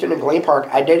side of Houston in Glen Park.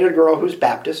 I dated a girl who was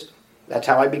Baptist. That's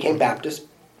how I became Baptist.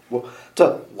 Well, it's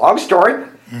a long story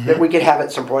that we could have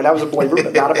at some point. I was a believer,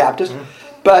 but not a Baptist.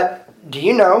 But do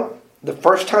you know, the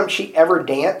first time she ever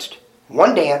danced,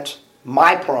 one dance,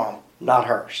 my prom, not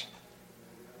hers.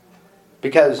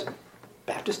 Because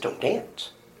Baptists don't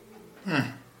dance.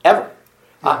 Ever.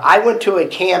 I went to a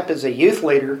camp as a youth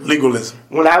leader. Legalism.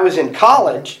 When I was in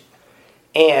college,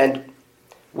 and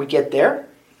we get there.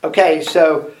 Okay,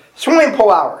 so swimming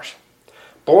pool hours.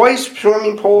 Boys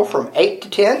swimming pool from 8 to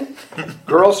 10.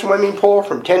 Girls swimming pool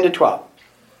from 10 to 12.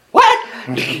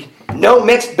 What? No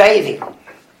mixed bathing.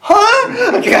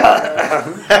 Huh?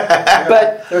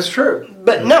 But That's true.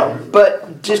 but no,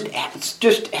 but just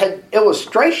had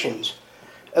illustrations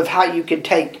of how you could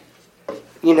take,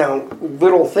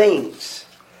 little things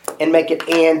and make it.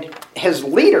 And as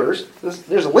leaders,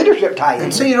 there's a leadership tie in.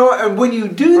 And so, and when you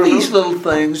do these little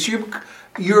things,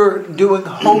 you're doing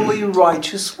holy,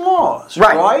 righteous laws,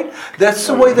 right? That's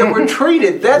the way that we're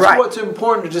treated. That's Right. what's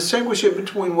important to distinguish it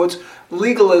between what's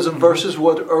legalism versus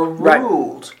what are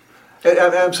rules.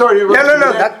 I'm sorry to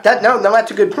interrupt you. No,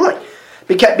 that's a good point.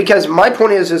 Because my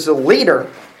point is, as a leader,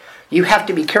 you have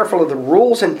to be careful of the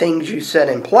rules and things you set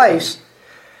in place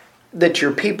that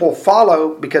your people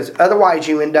follow, because otherwise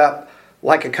you end up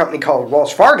like a company called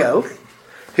Wells Fargo,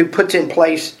 who puts in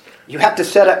place, you have to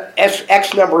set up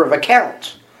X number of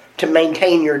accounts to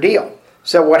maintain your deal.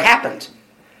 So what happens?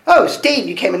 Oh, Steve,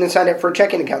 you came in and signed up for a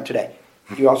checking account today.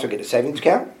 You also get a savings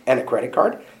account and a credit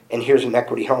card, and here's an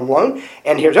equity home loan,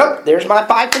 and there's my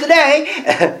 5 for the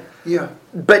day. Yeah.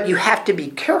 But you have to be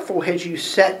careful as you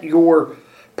set your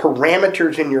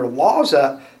parameters and your laws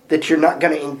up that you're not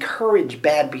going to encourage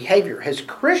bad behavior. As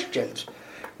Christians,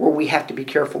 where we have to be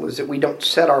careful is that we don't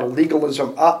set our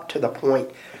legalism up to the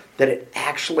point that it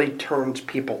actually turns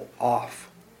people off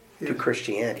to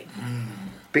Christianity.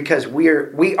 Because we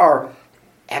are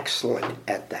excellent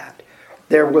at that.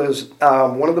 There was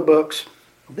one of the books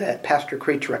that Pastor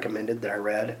Creech recommended that I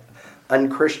read,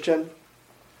 Unchristian,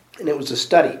 and it was a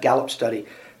study, Gallup study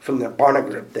from the Barna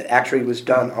Group that actually was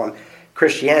done on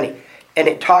Christianity. And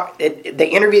they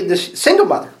interviewed this single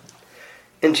mother,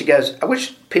 and she goes, I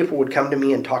wish people would come to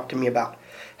me and talk to me about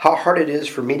how hard it is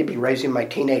for me to be raising my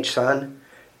teenage son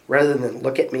rather than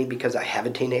look at me because I have a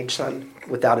teenage son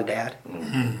without a dad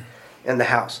in the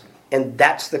house. And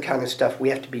that's the kind of stuff we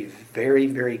have to be very,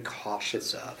 very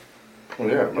cautious of. Well,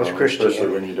 yeah, As Christians.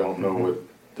 especially when you don't know what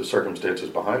the circumstances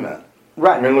behind that.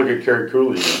 Right. I mean, look at Kerry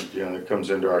Cooley, that comes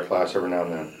into our class every now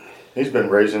and then. He's been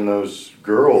raising those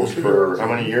girls for how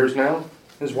many years now?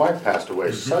 His wife passed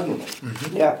away suddenly,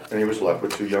 Yeah. and he was left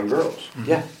with 2 young girls.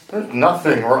 Yeah. There's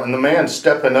nothing wrong. And the man's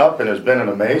stepping up and has been an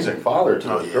amazing father to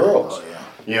those girls.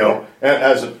 And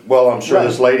as well, I'm sure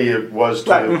this lady was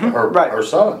to her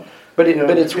son. But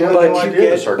it's you have but no you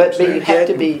idea the get but you circumstance. have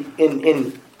to be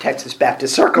in Texas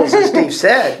Baptist circles, as Steve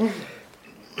said.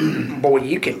 Boy,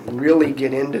 you can really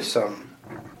get into some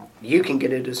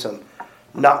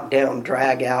knockdown,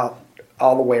 drag out,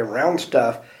 all the way around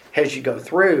stuff as you go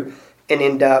through, and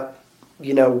end up,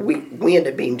 we end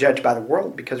up being judged by the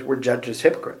world because we're judged as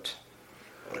hypocrites.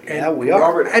 Yeah, we are.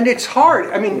 Robert, and it's hard.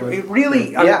 I mean, it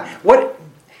really. Yeah. What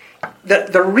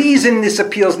the reason this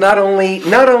appeals not only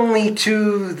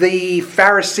to the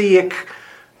Pharisaic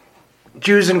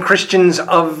Jews and Christians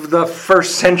of the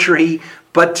first century,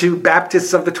 but to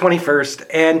Baptists of the 21st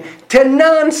and to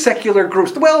non-secular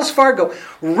groups. The Wells Fargo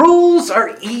rules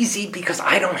are easy because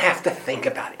I don't have to think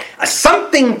about it.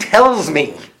 Something tells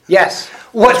me. Yes.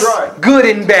 What's good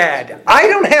and bad? I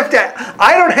don't have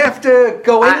to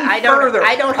go any further.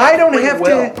 I don't have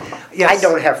free will. Yes. I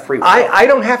don't have free will. I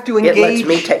don't have to engage. It lets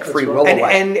me take free will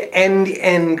away.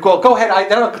 And go ahead.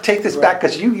 Then I'll take this back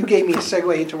because you gave me a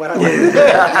segue into what I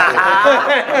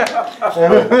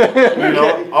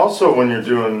want. Also when you're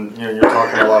doing, you're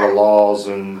talking a lot of laws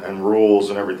and rules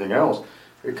and everything else.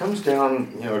 It comes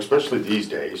down, especially these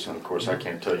days. And of course, I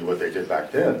can't tell you what they did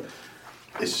back then.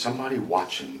 Is somebody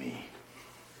watching me?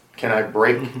 Can I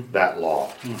break that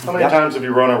law? How many times have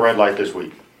you run a red light this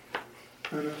week?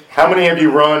 How many have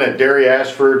you run at Derry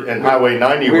Ashford and Highway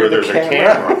 90 where there's a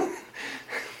camera?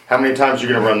 How many times are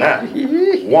you going to run that?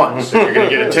 Once. And you're going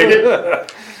to get a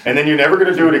ticket? And then you're never going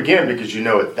to do it again because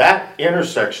at that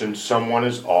intersection, someone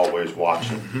is always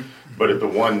watching. But at the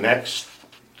one next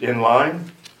in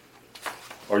line,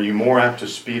 are you more apt to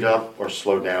speed up or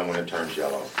slow down when it turns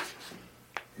yellow?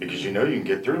 Because you can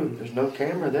get through. There's no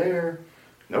camera there.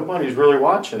 Nobody's really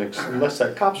watching unless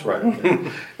that cop's right up there.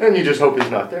 And you just hope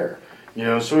he's not there.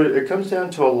 So it comes down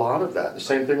to a lot of that. The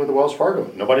same thing with the Wells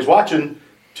Fargo. Nobody's watching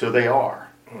till they are.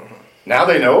 Now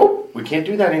they know, we can't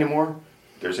do that anymore.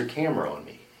 There's a camera on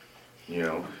me.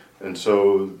 And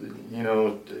so,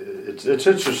 it's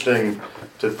interesting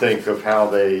to think of how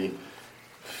they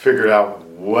figured out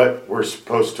what we're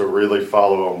supposed to really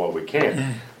follow and what we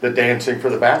can't. The dancing for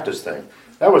the Baptist thing.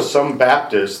 That was some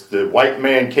Baptist, the white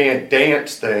man can't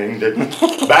dance thing that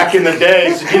back in the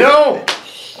day said,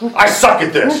 I suck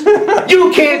at this.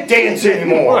 You can't dance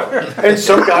anymore. And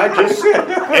some guy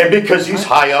and because he's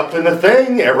high up in the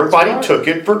thing, everybody took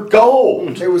it for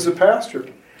gold. It was a pastor.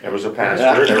 It was a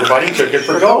pastor, and everybody took it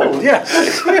for gold.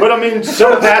 Yes. But I mean,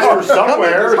 some pastor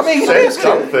somewhere said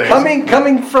something.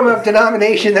 Coming from a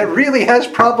denomination that really has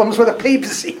problems with the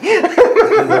papacy.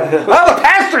 Well, the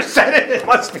pastor said it. It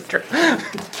must be true.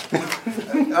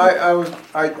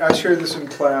 I shared this in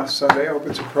class Sunday. I hope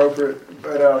it's appropriate.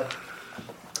 But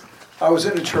I was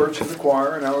in a church in the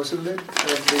choir, and I was in the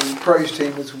praise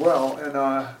team as well. And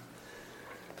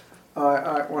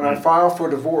when I filed for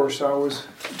divorce, I was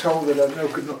told that I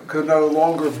could no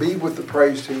longer be with the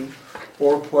praise team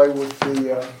or play with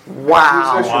the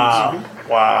musicians.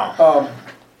 Wow.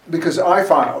 Because I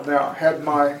filed. Now, had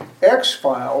my ex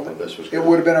filed, it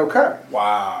would have been okay.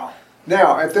 Wow.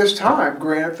 Now, at this time,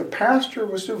 granted, the pastor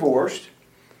was divorced.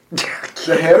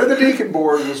 The head of the deacon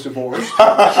board was divorced. Wait.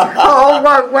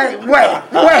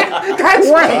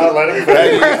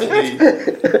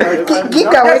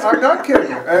 Keep going. I'm not kidding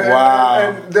you.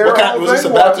 Wow. Was this a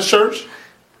Baptist church?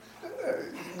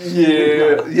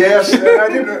 Yeah. Yes. I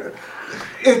didn't.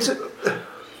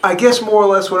 I guess more or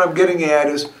less what I'm getting at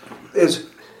is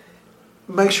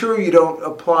make sure you don't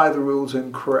apply the rules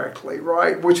incorrectly,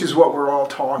 right? Which is what we're all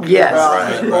talking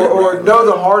about. Right. Or know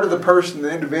the heart of the person,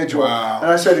 the individual. Wow.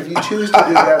 And I said, if you choose to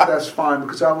do that, that's fine,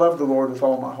 because I love the Lord with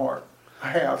all my heart. I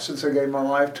have, since I gave my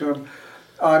life to Him.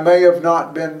 I may have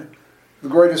not been the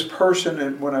greatest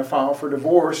person when I filed for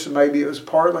divorce. Maybe it was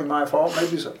partly my fault.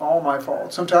 Maybe it's all my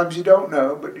fault. Sometimes you don't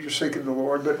know, but you're seeking the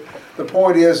Lord. But the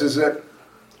point is that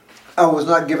I was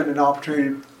not given an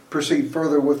opportunity to proceed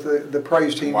further with the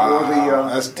praise team or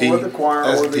the choir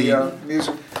or the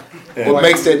music. What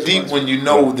makes that deep when you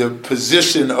know the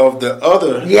position of the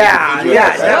other? You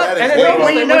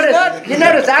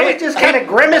notice I was just kind of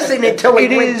grimacing until we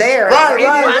went there. Right.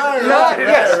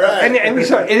 And we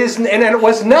saw it is, and it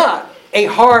was not a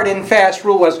hard and fast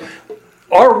rule.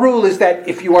 Our rule is that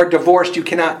if you are divorced, you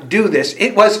cannot do this.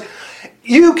 It was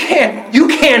you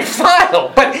can't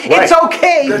file, but it's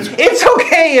okay. It's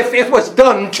okay if it was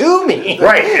done to me.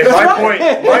 Right. And my point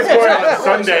on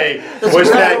Sunday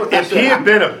was that if he had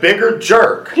been a bigger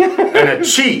jerk and a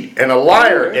cheat and a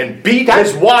liar and beat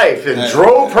his wife and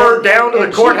drove her down to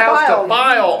the courthouse to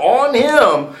file on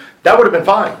him, that would have been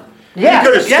fine. Yes. He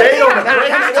could have stayed on the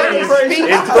praise team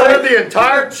in front of the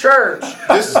entire church,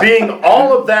 being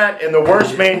all of that and the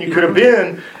worst man you could have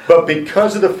been, but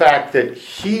because of the fact that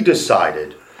he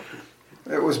decided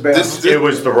it was bad. It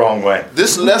was the wrong way.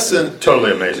 This lesson,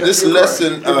 totally amazing. This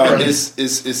lesson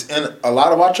is in a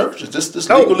lot of our churches. This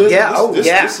legalism.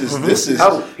 This is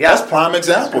that's prime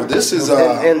example. This is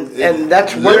and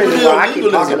that's where I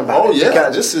keep talking about. Oh yeah,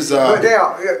 this is. But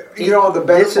now, the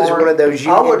best this is one of those.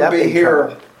 I wouldn't be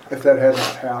here if that hadn't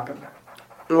happened.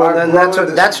 Well, then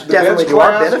that's definitely to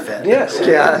our benefit. Yes.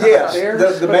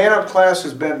 Yes. The Man Up class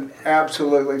has been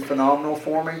absolutely phenomenal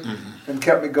for me, and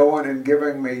kept me going and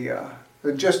giving me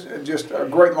just a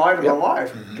great light in my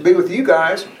life to be with you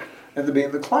guys and to be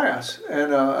in the class,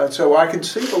 and so I can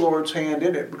see the Lord's hand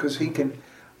in it because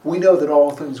we know that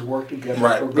all things work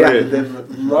together for good to them that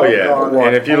love God.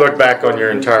 And if you look back on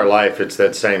your entire life, it's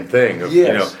that same thing. Of,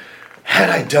 had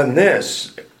I done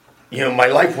this, my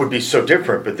life would be so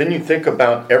different. But then you think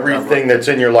about everything that's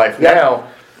in your life now,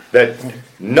 that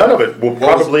none of it will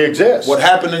probably exist. What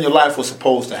happened in your life was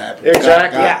supposed to happen.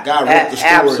 Exactly. God wrote the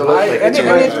story. Absolutely. And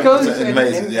it goes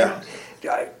amazing.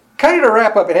 Kind of to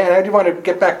wrap up, and I do want to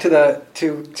get back to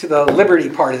the liberty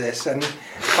part of this. And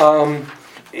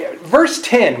verse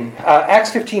 10,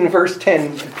 Acts 15, verse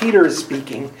 10, Peter is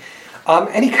speaking,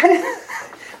 and he kind of.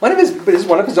 One of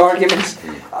his arguments.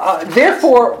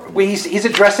 Therefore, he's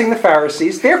addressing the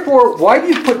Pharisees. Therefore, why do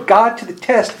you put God to the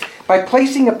test by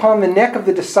placing upon the neck of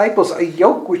the disciples a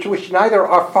yoke which neither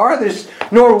our fathers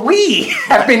nor we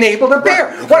have been able to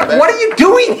bear? What are you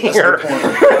doing here?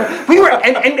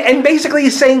 and basically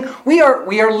he's saying we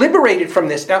are liberated from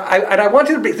this. Now, I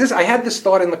wanted to bring this. I had this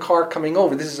thought in the car coming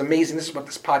over. This is amazing. This is what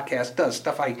this podcast does.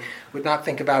 Stuff I would not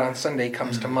think about on Sunday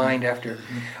comes to mind after.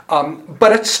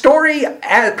 But a story,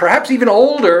 perhaps even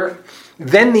older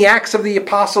than the Acts of the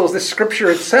Apostles, the scripture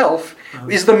itself,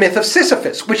 is the myth of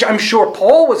Sisyphus, which I'm sure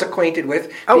Paul was acquainted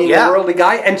with, being a worldly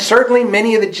guy, and certainly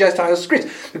many of the Gentile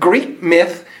Greeks. The Greek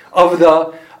myth of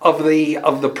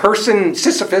the person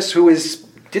Sisyphus who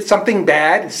did something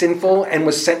bad, sinful, and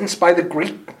was sentenced by the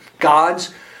Greek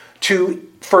gods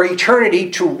for eternity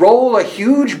to roll a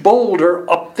huge boulder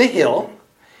up the hill,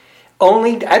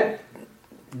 only at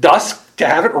dusk to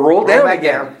have it roll down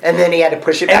again. And then he had to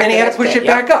push it back. And then he had to push it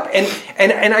back up.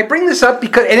 And I bring this up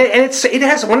because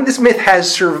this myth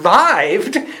has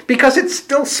survived because it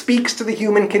still speaks to the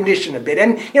human condition a bit.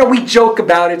 And we joke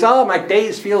about it. Oh, my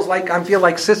days feel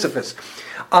like Sisyphus.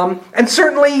 And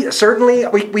certainly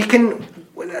we can.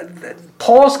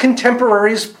 Paul's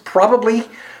contemporaries probably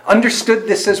understood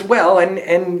this as well,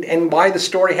 and why the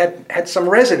story had some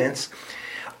resonance.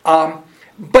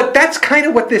 But that's kind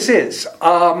of what this is.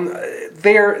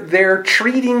 They're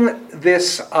treating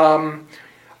this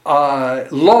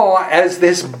law as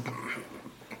this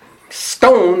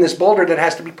stone, this boulder that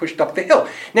has to be pushed up the hill.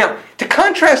 Now, to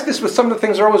contrast this with some of the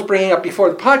things I was bringing up before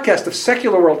the podcast of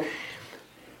secular world,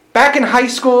 back in high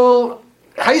school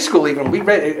even, we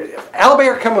read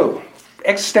Albert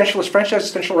Camus, French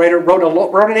existential writer,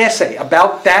 wrote an essay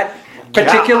about that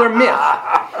particular myth,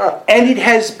 and it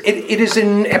has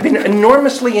been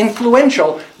enormously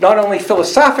influential, not only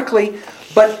philosophically,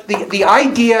 but the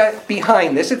idea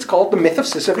behind this. It's called The Myth of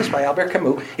Sisyphus by Albert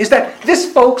Camus. Is that this,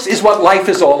 folks, is what life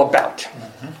is all about.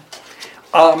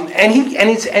 And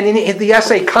in the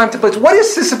essay contemplates what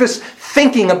is Sisyphus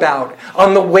thinking about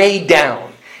on the way down.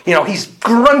 He's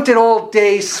grunted all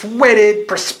day, sweated,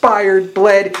 perspired,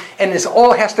 bled, and has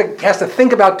to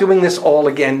think about doing this all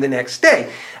again the next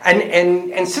day.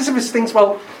 And Sisyphus thinks,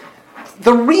 well,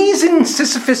 the reason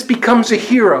Sisyphus becomes a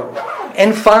hero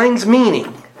and finds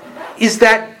meaning is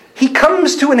that he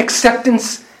comes to an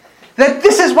acceptance that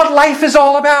this is what life is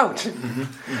all about.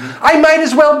 I might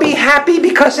as well be happy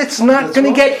because it's not going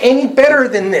to get any better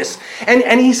than this.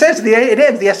 And he says, the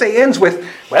essay ends with,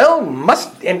 well, we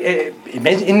must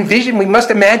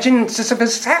imagine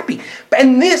Sisyphus is happy.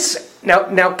 And this,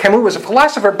 now Camus was a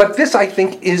philosopher, but this, I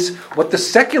think, is what the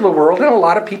secular world and a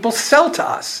lot of people sell to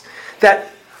us.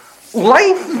 That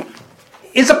life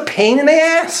is a pain in the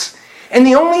ass. And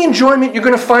the only enjoyment you're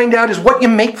going to find out is what you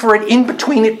make for it in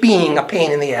between it being a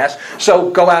pain in the ass. So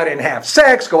go out and have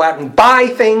sex, go out and buy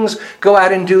things, go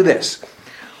out and do this.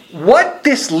 What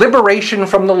this liberation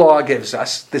from the law gives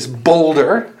us, this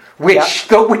boulder, which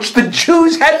the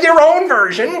Jews had their own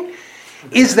version,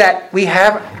 is that we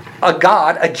have a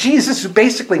God, a Jesus who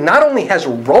basically not only has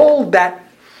rolled that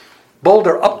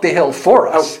boulder up the hill for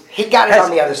us. Oh, he got it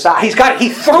on the other side. He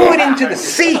threw it into the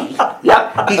sea.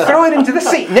 Yep. He threw it into the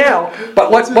sea. Now, but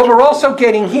what we're also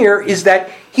getting here is that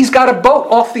he's got a boat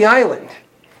off the island.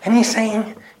 And he's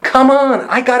saying, come on,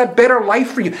 I got a better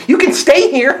life for you. You can stay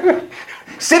here,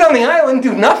 sit on the island,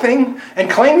 do nothing, and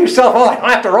claim yourself, oh, I don't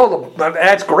have to roll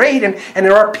that's great. And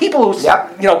there are people who,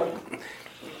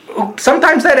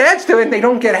 sometimes that adds to it and they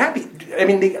don't get happy. I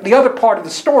mean, the other part of the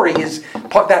story is,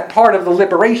 that part of the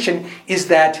liberation is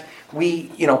that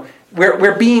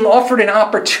we're being offered an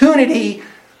opportunity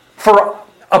for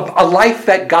a life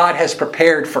that God has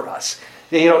prepared for us.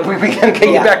 We can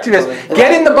get back to this.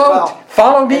 Get in the boat.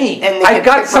 Follow me. I've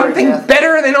got something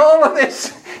better than all of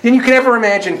this than you can ever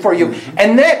imagine for you.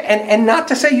 And not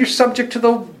to say you're subject to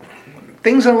the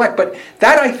things in life, but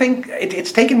that I think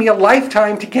it's taken me a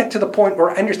lifetime to get to the point where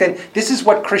I understand this is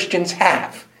what Christians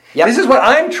have. Yep. This is what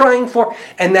I'm trying for,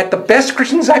 and that the best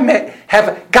Christians I met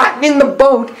have gotten in the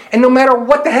boat, and no matter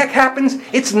what the heck happens,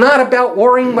 it's not about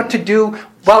worrying what to do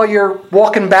while you're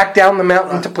walking back down the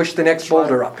mountain to push the next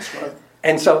boulder up.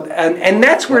 And so, and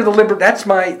that's where that's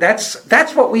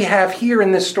what we have here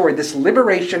in this story, this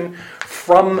liberation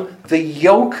from the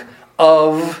yoke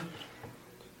of,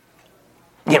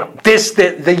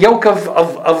 the yoke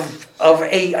of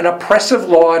an oppressive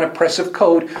law, an oppressive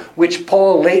code, which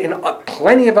Paul laid in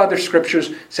plenty of other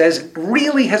scriptures says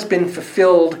really has been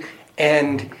fulfilled,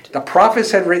 and the prophets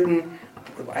had written,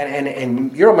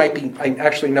 and you I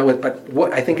actually know it, but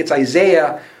I think it's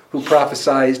Isaiah who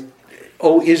prophesied,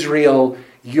 "O Israel,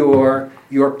 your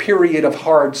period of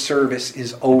hard service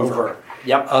is over."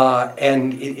 Yep. But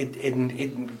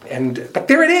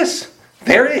there it is.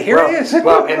 Here it is.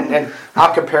 Well, and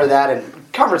I'll compare that, and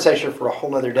conversation for a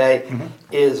whole other day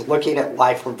is looking at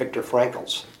life from Viktor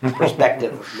Frankl's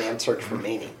perspective of man's search for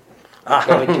meaning.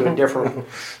 Going to a different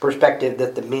perspective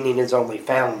that the meaning is only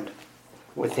found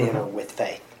within or with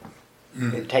faith.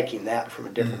 And taking that from a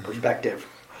different perspective,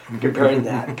 comparing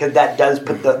that, because that does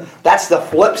that's the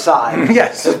flip side.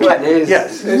 Yes.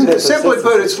 Yes. Simply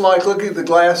put, it's like looking at the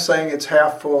glass saying it's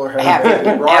half full or half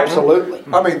empty, right? Absolutely.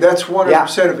 I mean, that's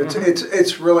 100% of it.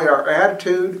 It's really our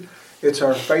attitude. It's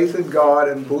our faith in God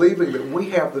and believing that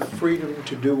we have the freedom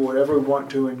to do whatever we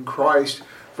want to in Christ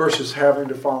versus having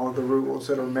to follow the rules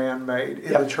that are man-made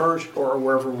in the church or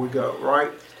wherever we go,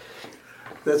 right?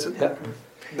 That's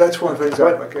one of the things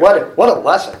I look at. What a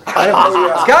lesson.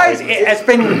 Guys, it's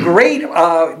been great.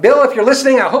 Bill, if you're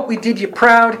listening, I hope we did you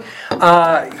proud.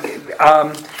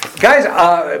 Guys,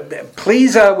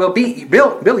 please,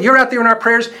 Bill, you're out there in our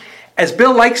prayers. As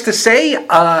Bill likes to say,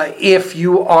 if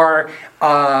you are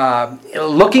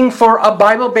looking for a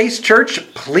Bible-based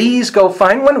church, please go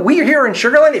find one. We're here in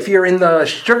Sugar Land. If you're in the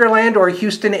Sugar Land or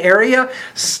Houston area,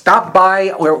 stop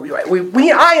by.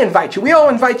 I invite you. We all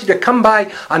invite you to come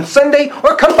by on Sunday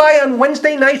or come by on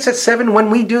Wednesday nights at 7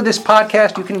 when we do this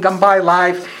podcast. You can come by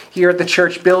live here at the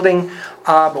church building.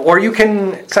 Or you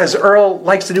can, as Earl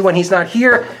likes to do when he's not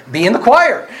here, be in the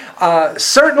choir.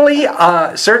 Certainly,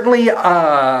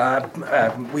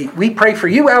 we pray for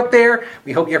you out there.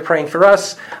 We hope you're praying for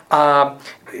us.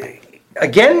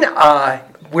 Again,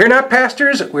 we're not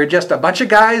pastors. We're just a bunch of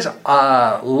guys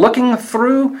looking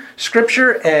through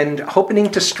Scripture and hoping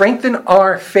to strengthen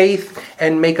our faith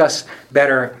and make us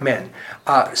better men.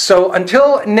 So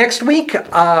until next week,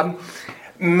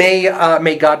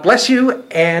 may God bless you,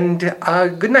 and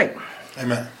good night.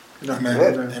 Amen.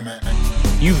 Amen.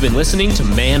 You've been listening to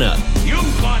Man Up. You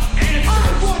want answers.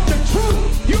 I want the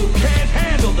truth. You can't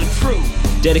handle the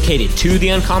truth. Dedicated to the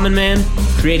uncommon man,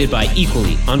 created by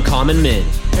equally uncommon men.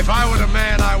 If I were the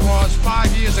man I was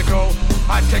 5 years ago,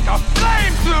 I'd take a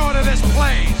flamethrower to this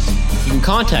place. You can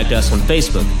contact us on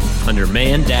Facebook under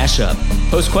Man-Up.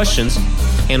 Post questions,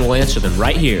 and we'll answer them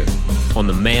right here on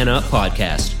the Man Up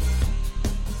Podcast.